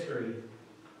through history,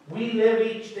 we live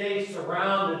each day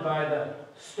surrounded by the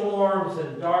storms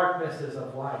and darknesses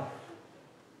of life.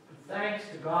 But thanks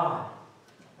to God,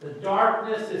 the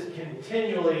darkness is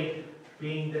continually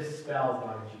being dispelled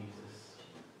by Jesus.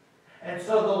 And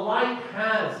so the light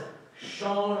has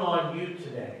shone on you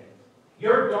today.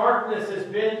 Your darkness has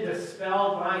been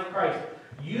dispelled by Christ.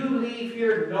 You leave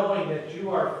here knowing that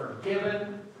you are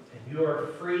forgiven and you are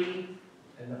free,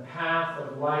 and the path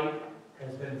of light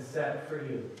has been set for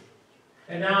you.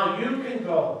 And now you can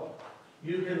go.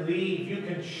 You can leave. You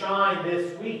can shine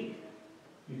this week.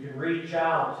 You can reach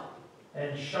out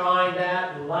and shine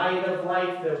that light of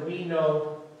life that we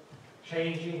know,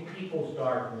 changing people's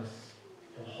darkness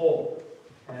to hope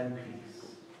and peace.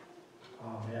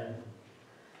 Amen.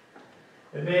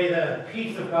 And may the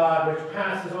peace of God, which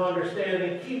passes all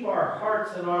understanding, keep our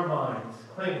hearts and our minds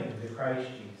clinging to Christ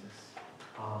Jesus.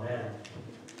 Amen.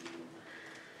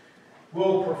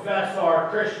 We'll profess our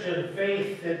Christian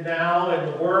faith now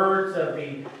in the words of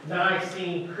the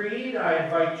Nicene Creed. I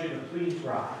invite you to please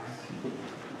rise.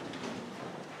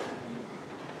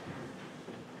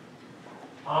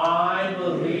 I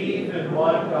believe in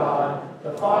one God,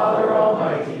 the Father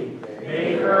Almighty,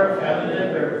 maker of heaven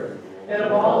and earth, and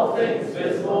of all things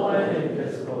visible and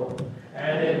invisible,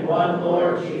 and in one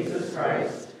Lord Jesus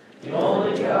Christ, the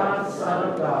only begotten Son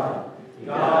of God,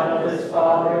 God of his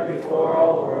Father before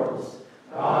all worlds,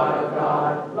 God of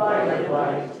God, light of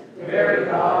light, very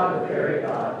God of very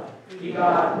God,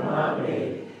 begotten, not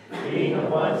made, being of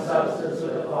one substance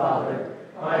with the Father,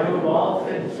 by whom all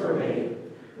things were made,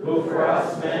 who for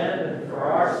us men and for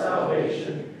our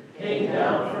salvation came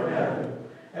down from heaven,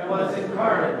 and was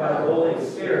incarnate by the Holy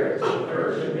Spirit of the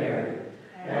Virgin Mary,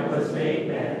 and was made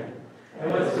man,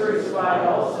 and was crucified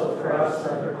also for us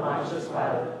under Pontius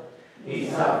Pilate. He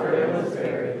suffered and was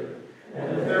buried,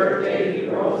 and the third day he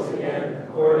rose again,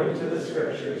 according to the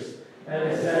Scriptures, and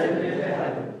ascended into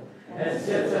heaven, and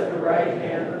sits at the right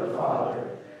hand of the Father.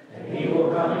 And he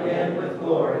will come again with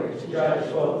glory to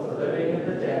judge both the living and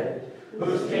the dead,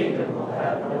 whose kingdom will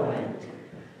have no end.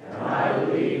 And I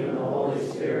believe in the Holy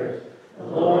Spirit, the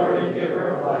Lord and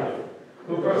giver of life,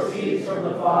 who proceeds from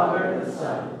the Father and the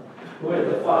Son, who with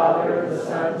the Father and the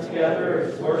Son together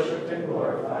is worshipped and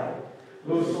glorified,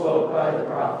 who spoke by the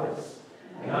prophets.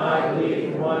 And I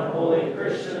believe in one holy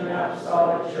Christian and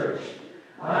apostolic church.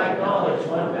 I acknowledge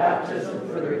one baptism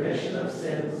for the remission of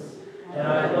sins, and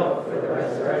I look for the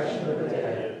resurrection of the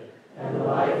dead and the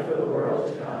life of the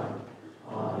world to come.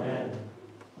 Amen.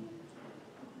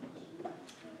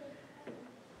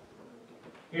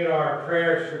 In our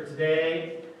prayers for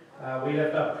today, we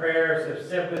lift up prayers of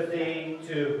sympathy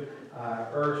to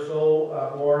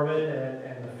Ursula Mormon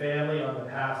and the family on the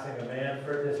passing of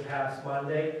Manfred this past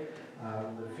Monday.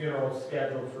 The funeral is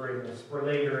scheduled for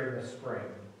later in the spring.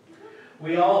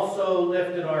 We also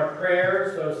lift in our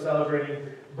prayers those celebrating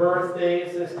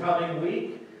birthdays this coming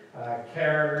week.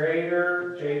 Karen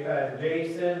Rader,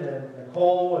 Jason, and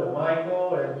Nicole, and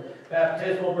Michael, and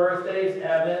baptismal birthdays,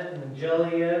 Emmett, and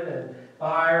Jillian, and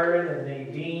Byron, and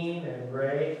Nadine, and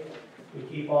Ray. We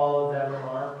keep all of them in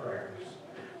our prayers.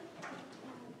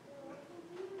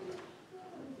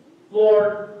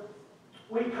 Lord,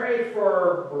 we pray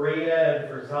for Berea and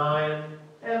for Zion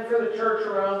and for the church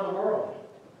around the world.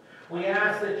 We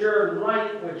ask that your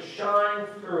light would shine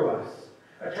through us,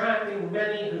 attracting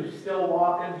many who still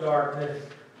walk in darkness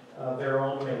of their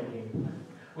own making.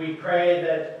 We pray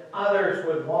that others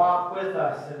would walk with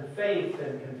us in faith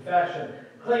and confession,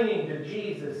 clinging to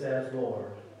Jesus as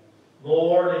Lord.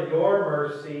 Lord, in your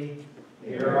mercy,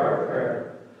 hear our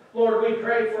prayer. Lord, we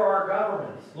pray for our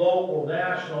governments, local,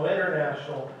 national,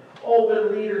 international.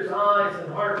 Open leaders' eyes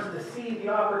and hearts to see the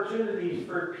opportunities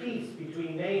for peace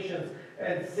between nations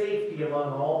and safety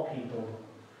among all people.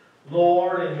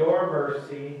 Lord, in your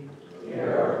mercy,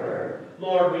 hear our prayer.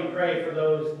 Lord, we pray for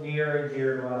those near and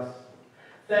dear to us.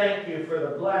 Thank you for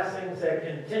the blessings that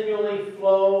continually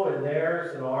flow in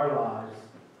theirs and our lives.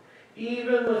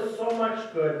 Even with so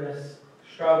much goodness,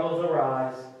 struggles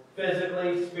arise,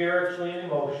 physically, spiritually,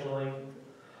 and emotionally.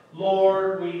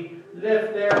 Lord, we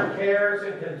lift their cares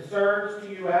and concerns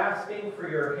to you, asking for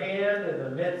your hand in the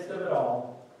midst of it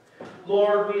all.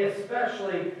 Lord, we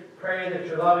especially pray that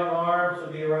your loving arms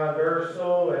will be around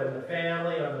Urso and the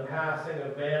family on the passing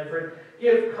of Manfred.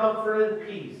 Give comfort and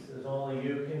peace as only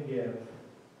you can give.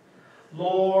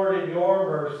 Lord, in your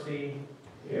mercy,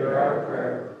 hear our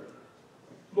prayer.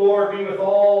 Lord, be with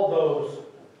all those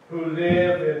who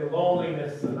live in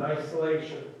loneliness and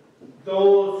isolation,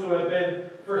 those who have been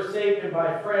forsaken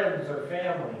by friends or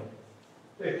family,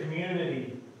 the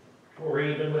community, or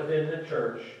even within the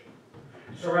church.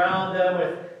 Surround them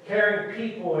with caring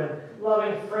people and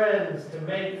loving friends to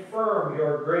make firm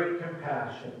your great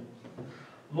compassion.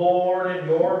 Lord, in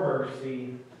your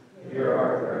mercy, hear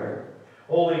our prayer.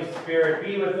 Holy Spirit,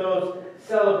 be with those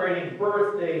celebrating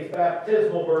birthdays,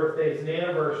 baptismal birthdays, and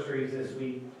anniversaries this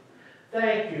week.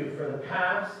 Thank you for the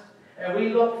past, and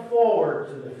we look forward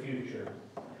to the future.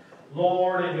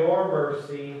 Lord, in your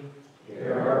mercy,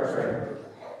 hear our prayer.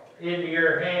 Into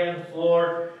your hands,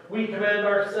 Lord, we commend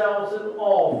ourselves and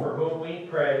all for whom we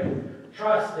pray,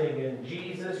 trusting in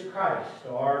Jesus Christ,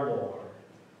 our Lord.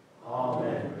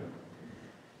 Amen.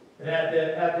 And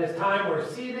at this time, we're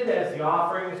seated as the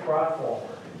offering is brought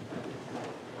forward.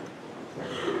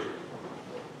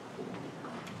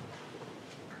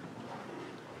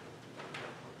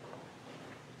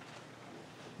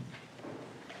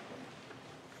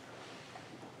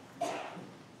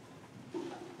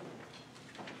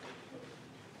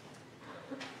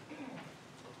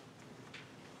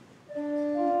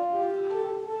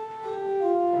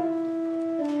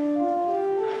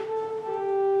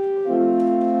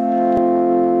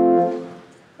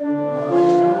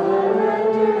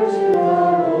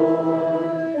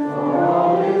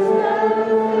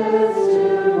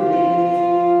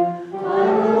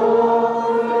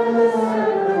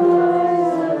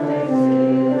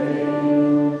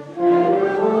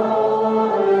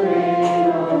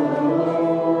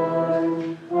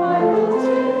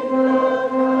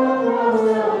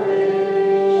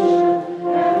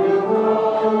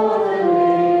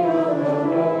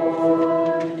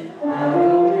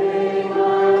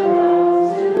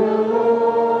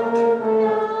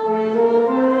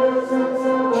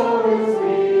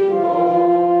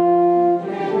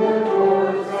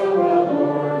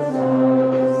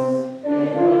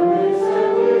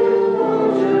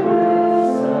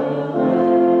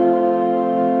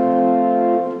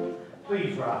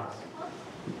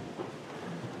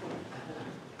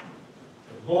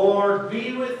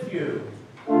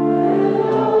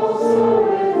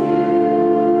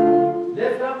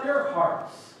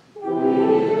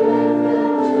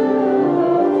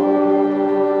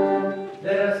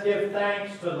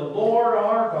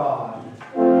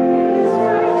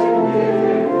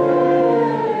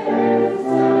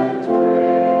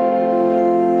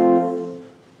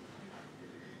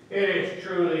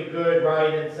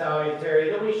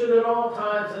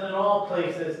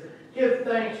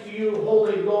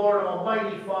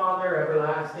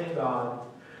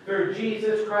 Through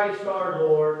Jesus Christ our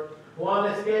Lord, who on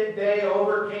this day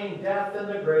overcame death and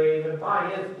the grave, and by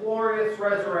his glorious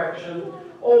resurrection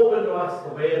opened to us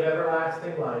the way of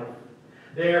everlasting life.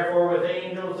 Therefore, with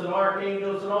angels and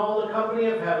archangels and all the company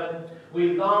of heaven,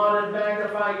 we laud and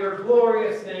magnify your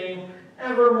glorious name,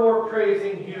 evermore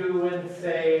praising you and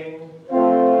saying,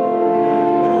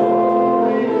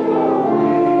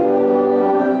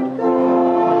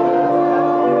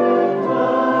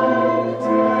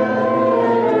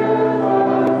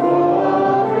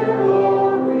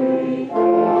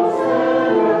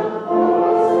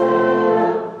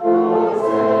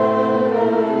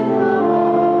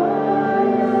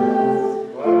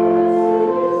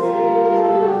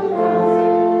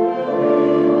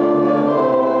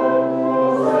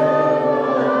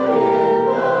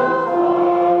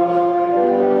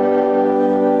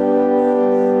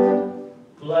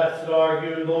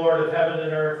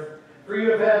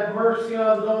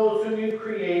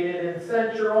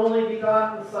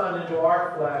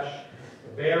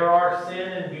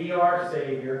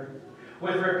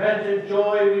 With repentant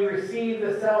joy, we receive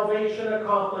the salvation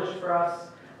accomplished for us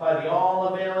by the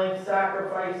all-availing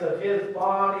sacrifice of his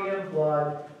body and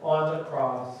blood on the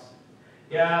cross.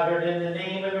 Gathered in the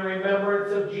name and the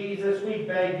remembrance of Jesus, we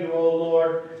beg you, O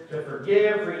Lord, to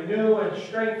forgive, renew, and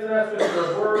strengthen us with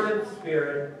your word and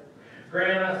spirit.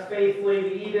 Grant us faithfully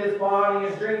to eat his body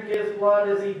and drink his blood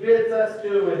as he bids us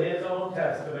do in his own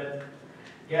testament.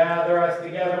 Gather us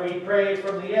together, we pray,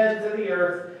 from the ends of the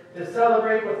earth, to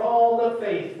celebrate with all the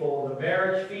faithful the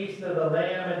marriage feast of the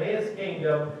Lamb and his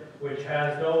kingdom, which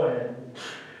has no end.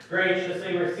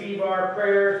 Graciously receive our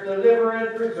prayers, deliver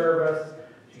and preserve us.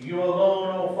 To you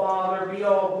alone, O Father, be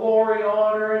all glory,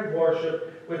 honor, and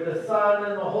worship, with the Son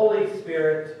and the Holy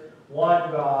Spirit,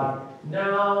 one God,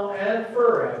 now and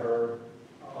forever.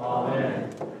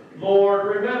 Amen.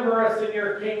 Lord, remember us in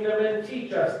your kingdom and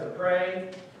teach us to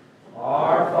pray.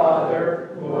 Our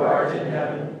Father, who art in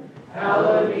heaven,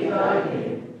 hallowed be thy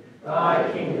name.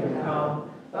 Thy kingdom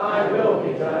come, thy will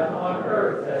be done on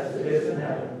earth as it is in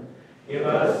heaven. Give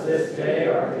us this day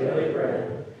our daily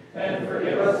bread, and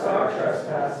forgive us our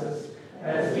trespasses,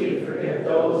 as we forgive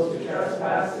those who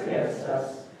trespass against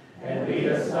us. And lead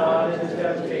us not into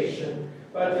temptation,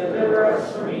 but deliver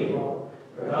us from evil.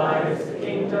 For thine is the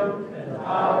kingdom, and the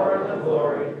power, and the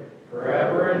glory,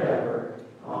 forever and ever.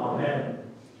 Amen.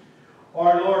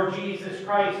 Our Lord Jesus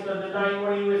Christ, on the night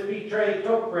when he was betrayed,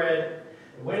 took bread.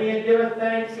 And when he had given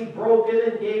thanks, he broke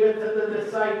it and gave it to the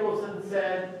disciples and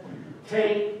said,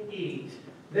 "Take, eat.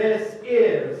 This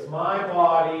is my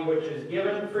body, which is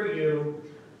given for you.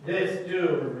 This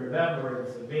do in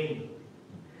remembrance of me."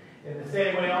 In the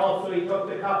same way also he took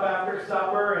the cup after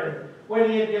supper, and when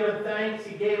he had given thanks,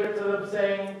 he gave it to them,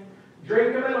 saying,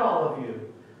 "Drink of it, all of you.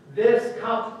 This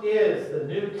cup is the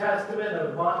New Testament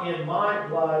in my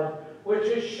blood, which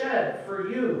is shed for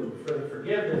you for the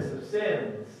forgiveness of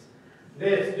sins.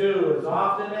 This do as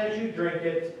often as you drink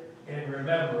it in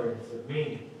remembrance of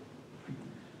me."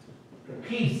 The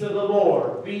peace of the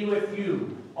Lord be with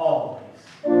you always.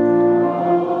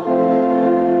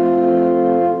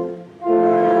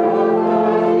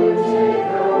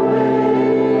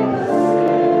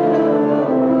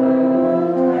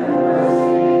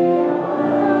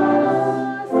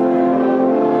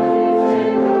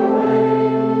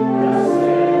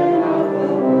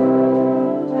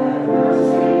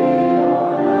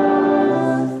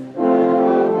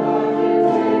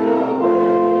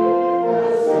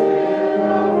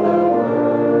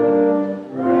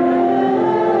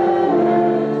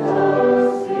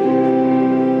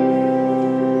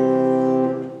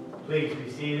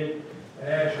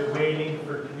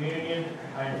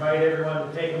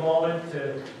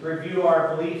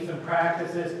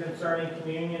 Concerning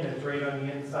communion is right on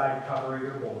the inside cover of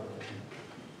your bulletin.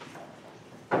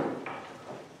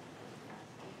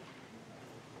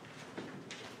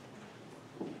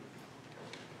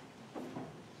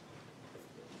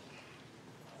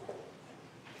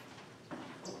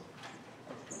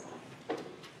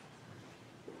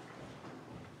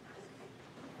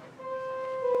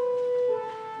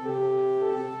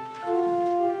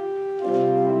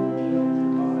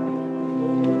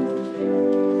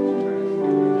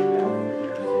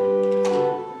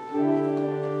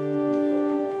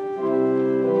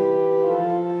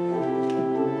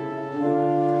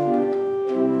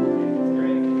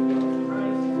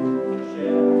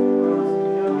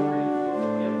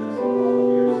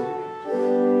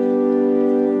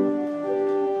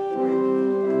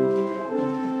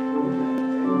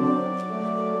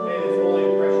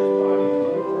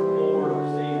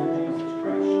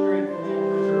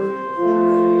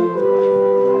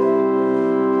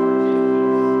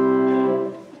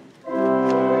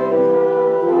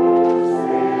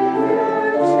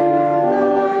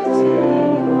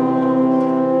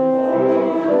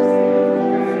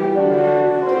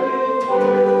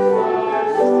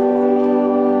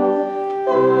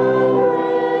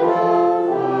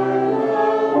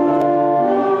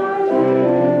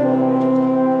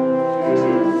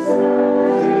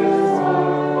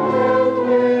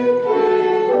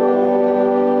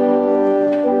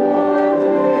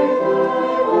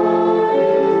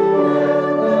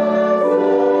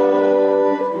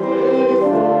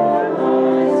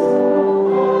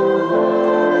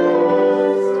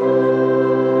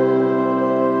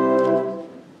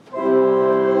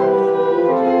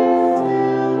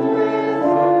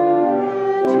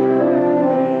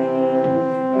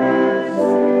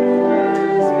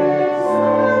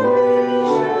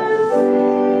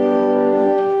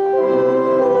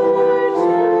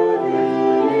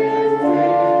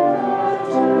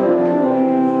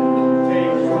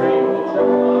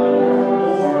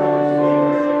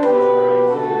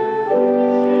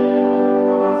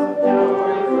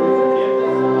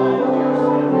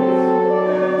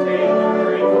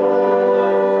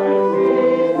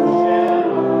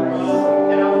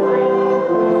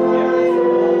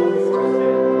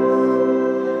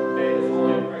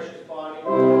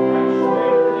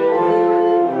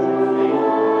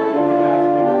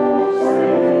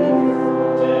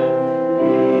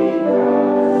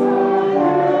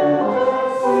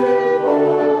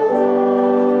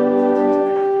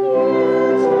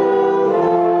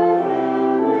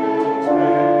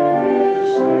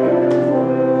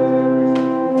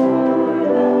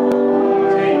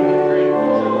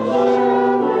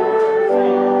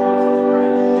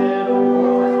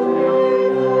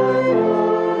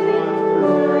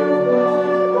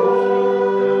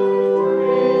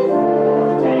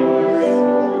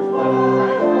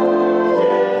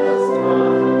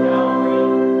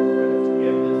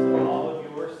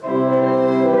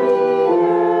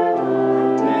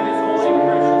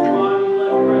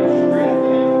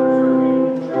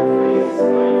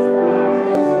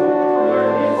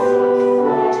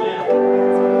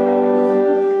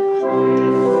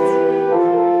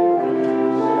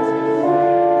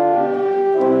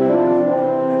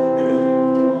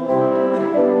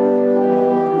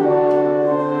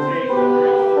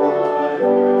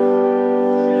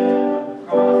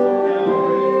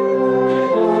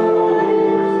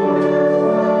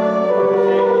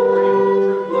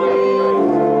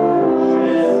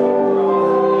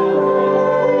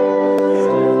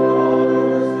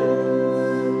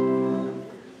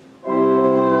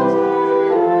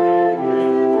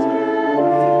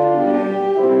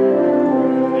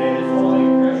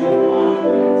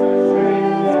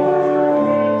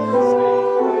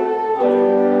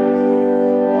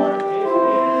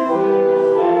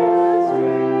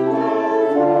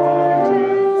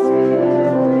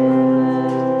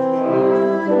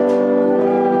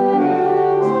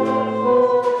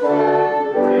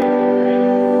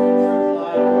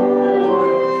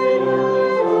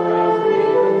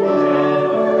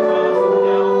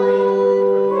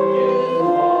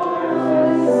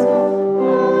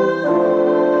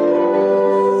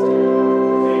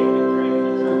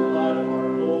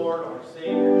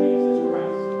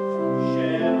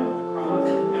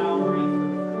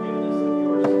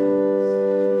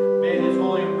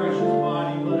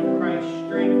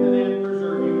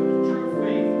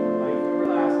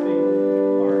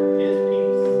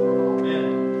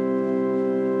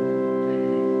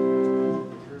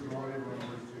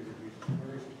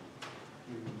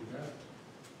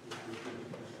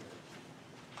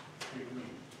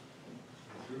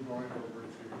 going over to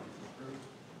Chris.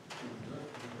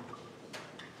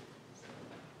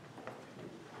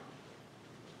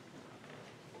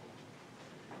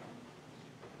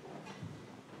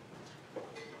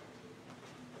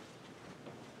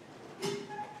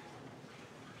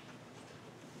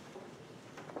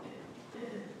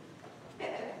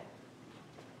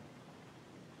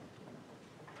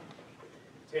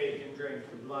 Take and drink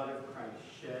the blood of Christ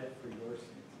shed for your sins.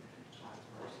 God's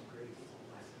mercy, grace, and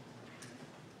blessings.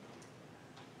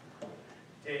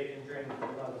 Take and drink the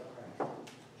blood of Christ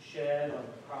shed on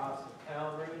the cross of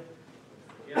Calvary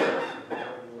for forgiveness of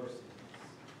your sins.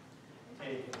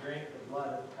 Take and drink the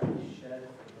blood of Christ shed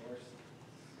for your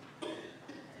sins.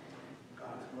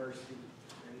 God's mercy,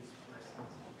 grace,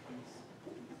 blessings, and peace.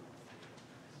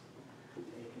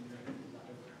 Take and drink the blood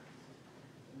of Christ.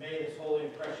 May this holy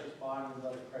and precious body and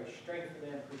blood of Christ strengthen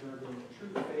and preserve in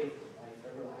true faith and life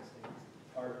everlasting.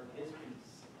 Pardon his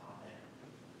peace. Amen.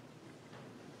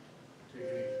 Take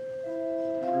a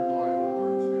true life of our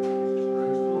Lord Jesus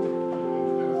Christ, and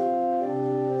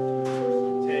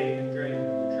Take and drink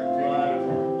the true blood of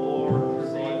our Lord and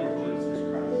Savior Jesus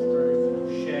Christ,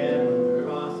 shed on the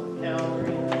cross of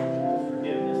Calvary for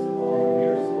forgiveness of all of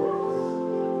your sins.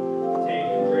 Take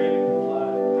and drink the blood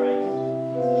of Christ,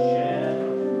 shed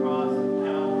on the cross of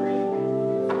Calvary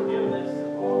for forgiveness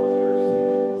of all of your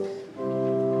sins.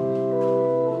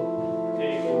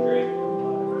 Take and drink the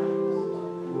blood of Christ.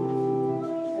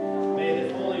 May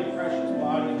this holy and precious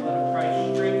body and blood of Christ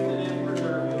strengthen and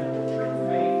preserve you in the true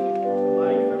faith and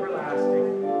life everlasting.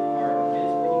 Pardon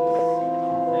his peace.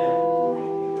 Amen.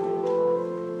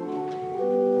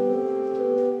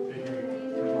 take a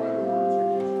true life of our Lord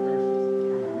Jesus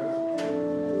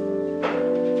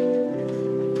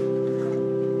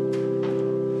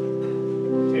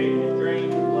Take and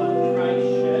drink the blood of Christ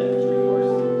shed for your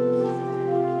sins.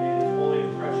 May this holy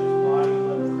and precious body and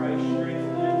blood of Christ strengthen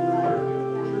and preserve you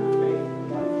in the true faith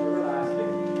and life everlasting.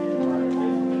 Pardon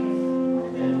his peace.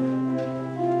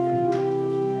 Amen.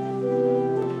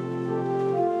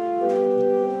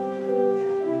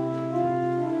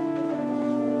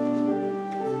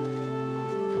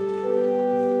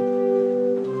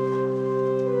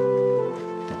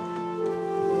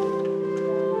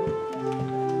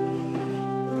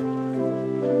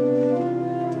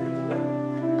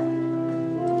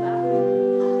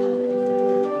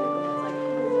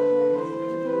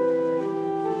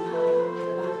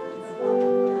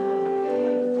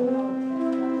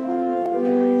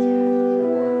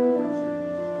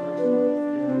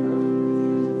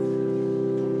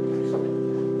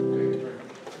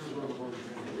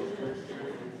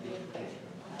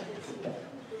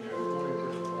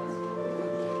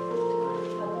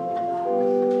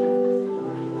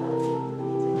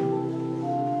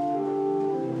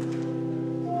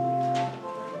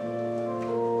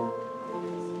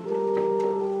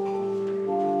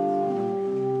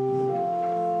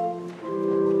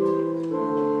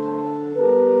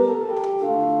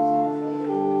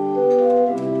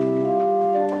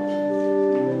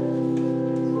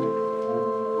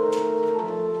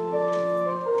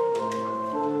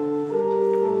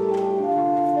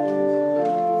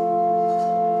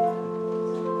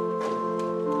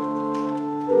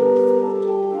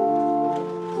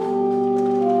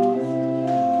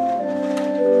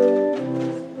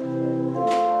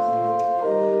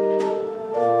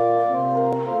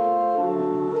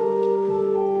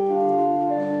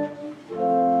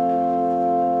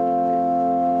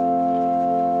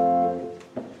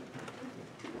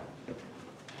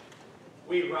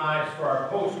 We rise for our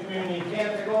post-communion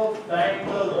canticle, Thank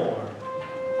the Lord.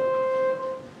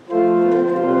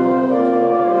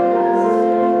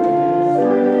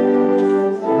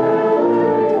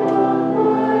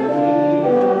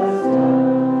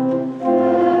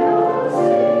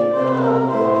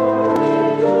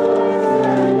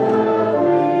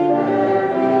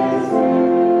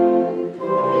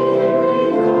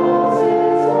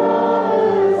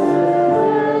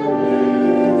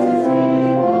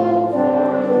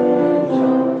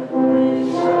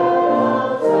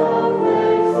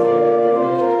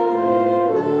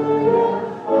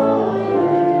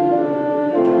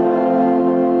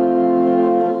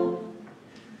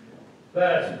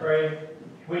 Let us pray.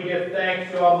 We give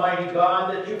thanks to Almighty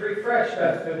God that you've refreshed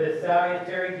us through this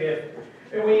salutary gift,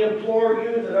 and we implore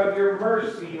you that of your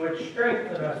mercy you would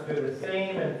strengthen us through the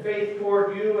same in faith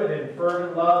toward you and in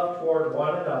fervent love toward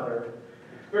one another.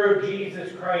 Through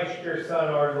Jesus Christ, your Son,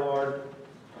 our Lord,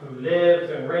 who lives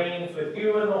and reigns with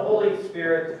you in the Holy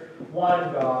Spirit,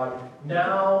 one God,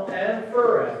 now and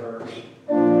forever.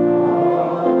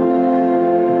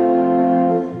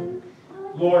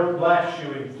 Lord bless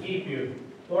you and keep you.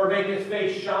 Lord, make his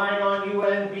face shine on you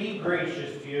and be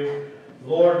gracious to you.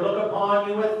 Lord, look upon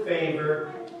you with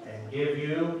favor and give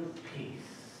you peace.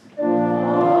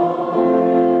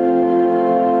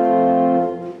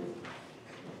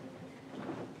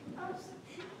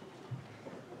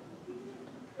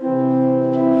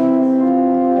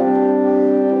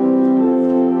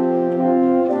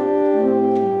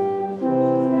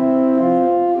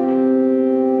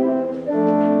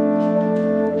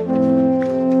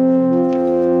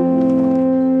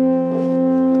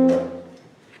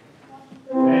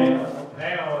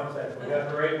 Hang on one second. We got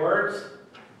the right words?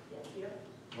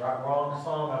 Wrong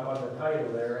song up on the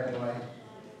title there, anyway.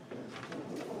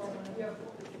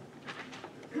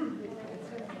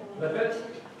 Flip it?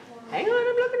 Hang on,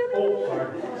 I'm looking at Oh, sorry.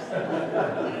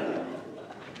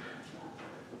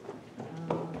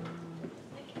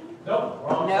 Nope,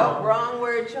 wrong No, song. wrong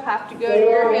words. You'll have to go to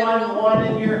your hymnal.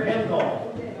 411 in your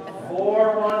hymnal.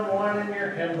 411 in your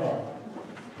hymnal.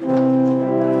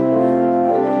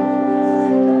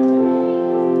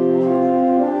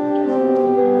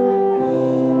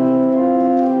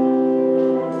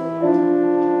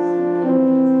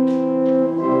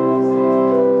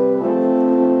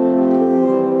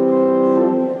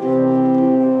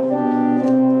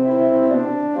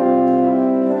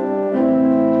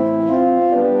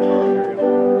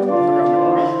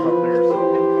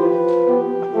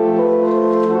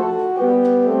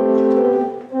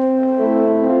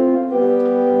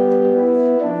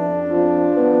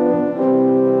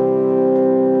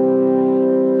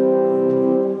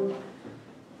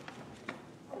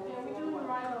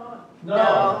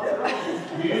 No.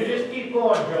 You just keep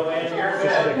going, Joanne. You're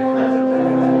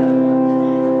good.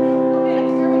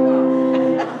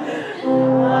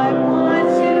 I want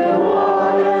to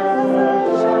walk as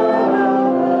a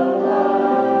child of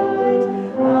light.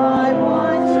 I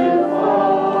want to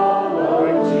follow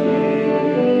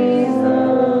Jesus.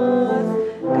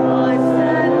 God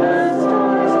sent the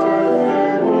stars to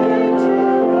live to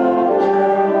the world.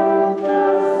 The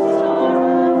star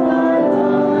of my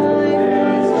life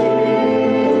is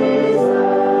Jesus.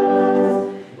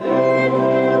 In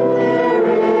Him there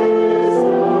is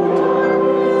no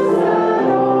darkness at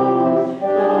all.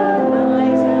 The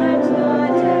night and the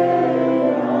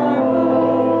day are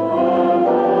both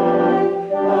alike.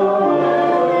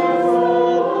 God is the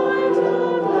light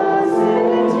of the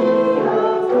city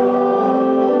of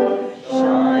God.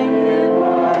 Shine in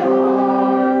my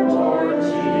heart, Lord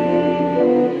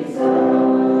Jesus.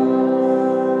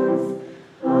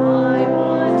 I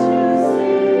want to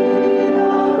see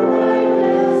the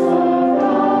brightness of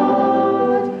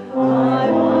God.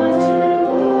 I want to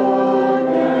look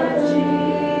at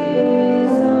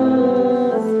Jesus,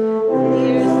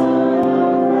 clear sun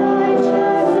of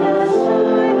righteousness,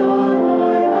 shine on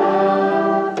my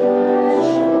path and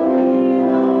show me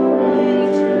the way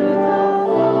to the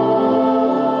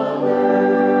Father.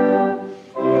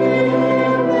 In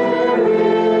Him there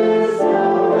is no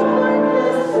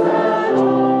darkness at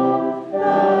all. The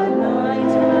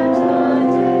night and the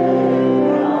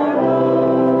day are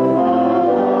both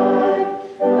alike.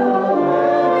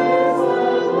 God is the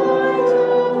light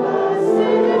of the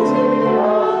city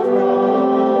of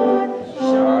God.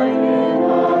 Shine in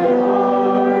my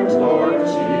heart, Lord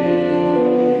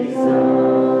Jesus.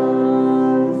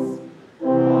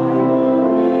 I will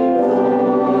wait for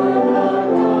the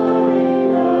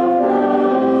coming of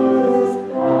Christ.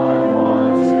 I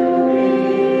want to be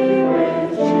with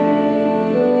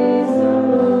Jesus.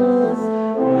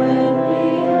 When we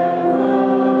have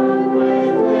run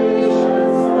with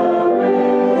patience the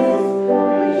race,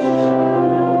 we shall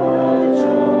know the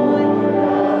joy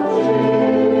of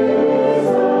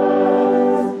Jesus.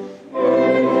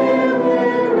 In Him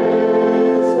there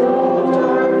is no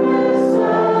darkness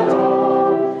at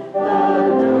all. The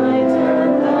night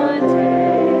and the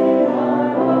day are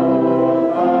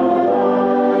both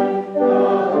alike.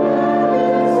 God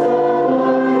is the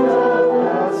light of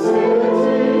the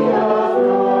city of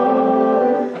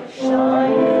God.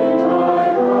 Shine in my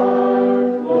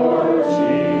heart, Lord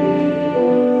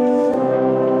Jesus.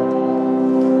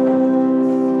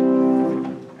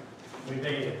 We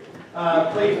made it.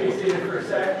 Please be seated for a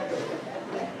sec.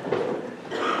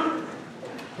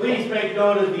 Please make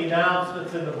note of the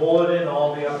announcements in the bulletin,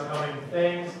 all the upcoming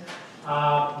things.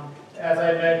 As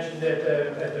I mentioned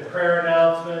at the prayer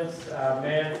announcements,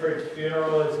 Manfred's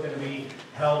funeral is going to be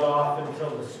held off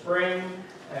until the spring.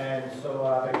 And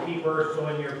so keep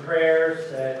Ursula in your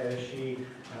prayers as she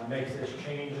makes this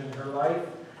change in her life.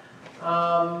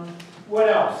 What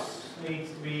else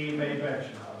needs to be made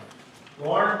mention of?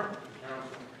 Lauren?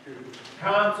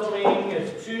 Council meeting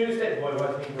is Tuesday. Boy,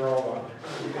 wasn't he girl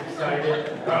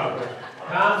excited? Oh,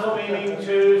 Council meeting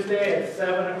Tuesday at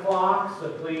 7 o'clock, so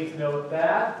please note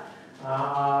that.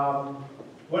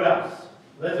 What else?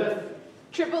 Elizabeth?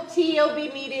 Triple T will be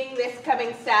meeting this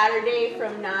coming Saturday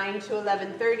from 9 to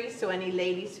 11:30, so any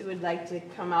ladies who would like to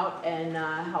come out and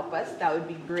help us, that would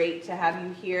be great to have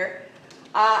you here.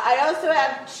 I also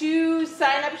have 2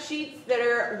 sign-up sheets that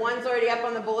are, one's already up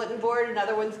on the bulletin board,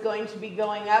 another one's going to be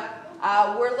going up.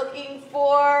 We're looking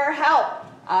for help.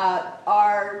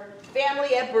 Our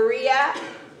family at Berea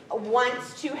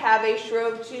wants to have a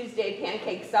Shrove Tuesday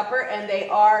pancake supper, and they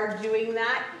are doing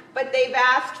that, but they've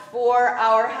asked for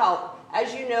our help.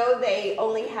 As you know, they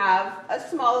only have a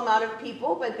small amount of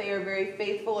people, but they are very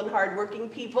faithful and hardworking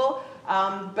people.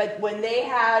 But when they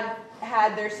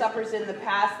had their suppers in the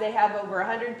past, they have over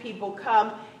 100 people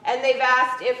come, and they've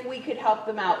asked if we could help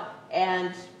them out.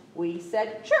 And we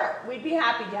said, sure, we'd be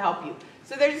happy to help you.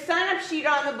 So there's a sign-up sheet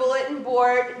on the bulletin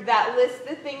board that lists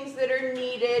the things that are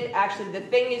needed. Actually, the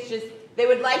thing is just, they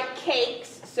would like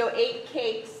cakes, so 8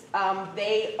 cakes.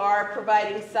 They are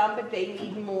providing some, but they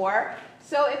need more.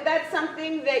 So if that's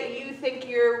something that you think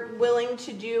you're willing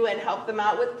to do and help them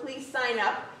out with, please sign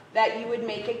up that you would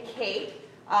make a cake.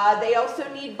 They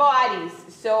also need bodies.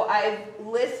 So I've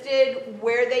listed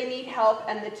where they need help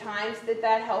and the times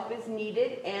that help is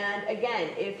needed. And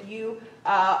again, if you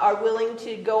are willing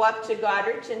to go up to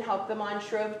Goddard and help them on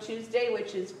Shrove Tuesday,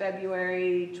 which is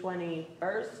February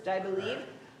 21st, I believe,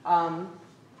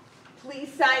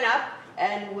 please sign up.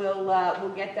 And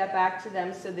we'll get that back to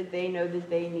them so that they know that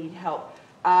they need help.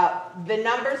 The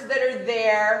numbers that are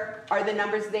there are the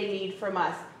numbers they need from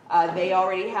us. They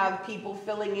already have people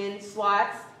filling in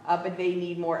slots, but they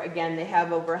need more. Again, they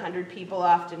have over 100 people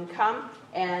often come,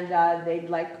 and they'd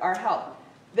like our help.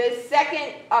 The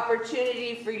second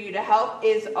opportunity for you to help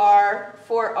is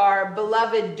for our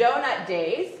beloved Donut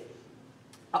Days.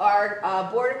 Our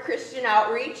Board of Christian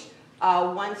Outreach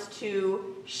wants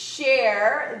to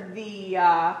share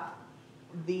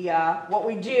what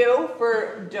we do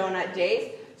for Donut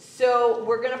Days. So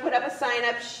we're going to put up a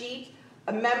sign-up sheet.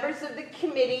 Members of the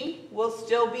committee will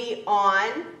still be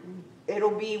on. It'll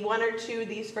be 1 or 2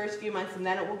 these first few months, and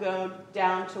then it will go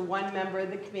down to 1 member of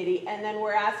the committee. And then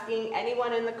we're asking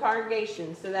anyone in the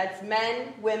congregation, so that's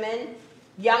men, women,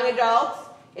 young adults,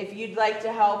 if you'd like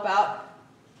to help out.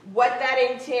 What that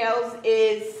entails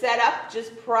is set up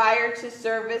just prior to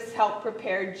service, help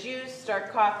prepare juice,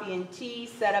 start coffee and tea,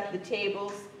 set up the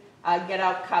tables, get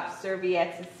out cups,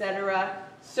 serviettes, etc.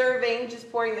 Serving,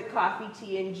 just pouring the coffee,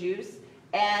 tea, and juice,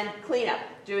 and clean up,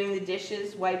 doing the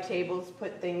dishes, wipe tables,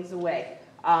 put things away.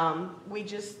 We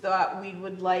just thought we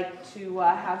would like to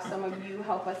have some of you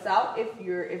help us out if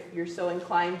you're so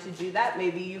inclined to do that.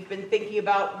 Maybe you've been thinking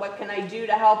about what can I do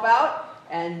to help out?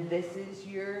 And this is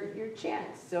your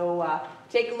chance. So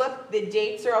take a look. The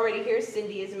dates are already here.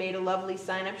 Cindy has made a lovely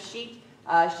sign-up sheet.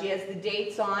 She has the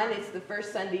dates on. It's the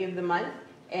first Sunday of the month.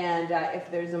 And if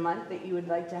there's a month that you would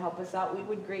like to help us out, we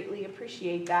would greatly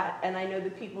appreciate that. And I know the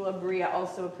people of Berea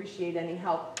also appreciate any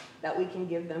help that we can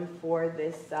give them for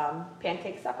this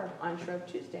pancake supper on Shrove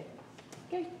Tuesday.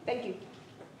 Okay, thank you.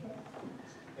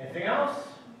 Anything else?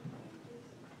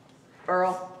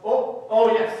 Earl.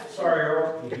 Oh yes, sorry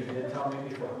Earl, you didn't tell me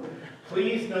before.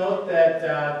 Please note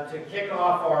that to kick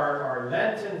off our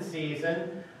Lenten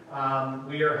season,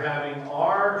 we are having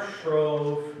our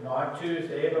Shrove, not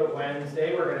Tuesday, but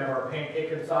Wednesday. We're going to have our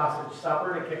pancake and sausage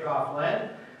supper to kick off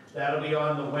Lent. That'll be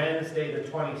on the Wednesday the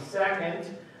 22nd.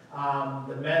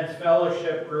 The men's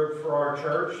fellowship group for our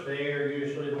church, they are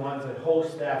usually the ones that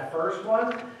host that first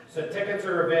one. So tickets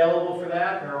are available for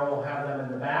that, and Earl will have them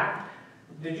in the back.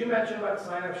 Did you mention about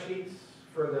sign-up sheets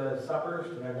for the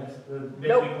suppers? Did I miss the midweek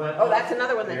Nope. Lent? Oh, that's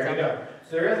another one that's there you go.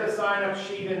 So there is a sign-up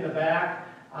sheet in the back.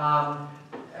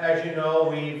 As you know,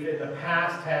 we've in the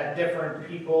past had different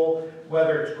people,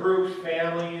 whether it's groups,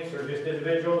 families, or just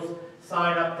individuals,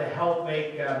 sign up to help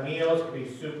make meals. It can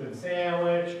be soup and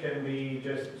sandwich, can be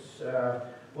just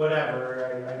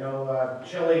whatever. I know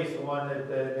chili's the one that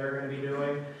they're going to be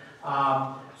doing.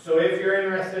 So if you're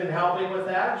interested in helping with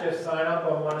that, just sign up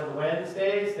on one of the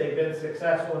Wednesdays. They've been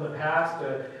successful in the past.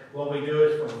 What we do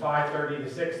is from 5:30 to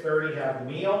 6:30 have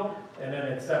the meal, and then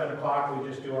at 7 o'clock we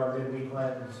just do our midweek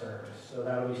Lenten service. So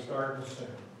that'll be starting soon.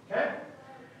 Okay?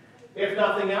 If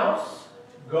nothing else,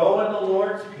 go in the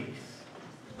Lord's peace.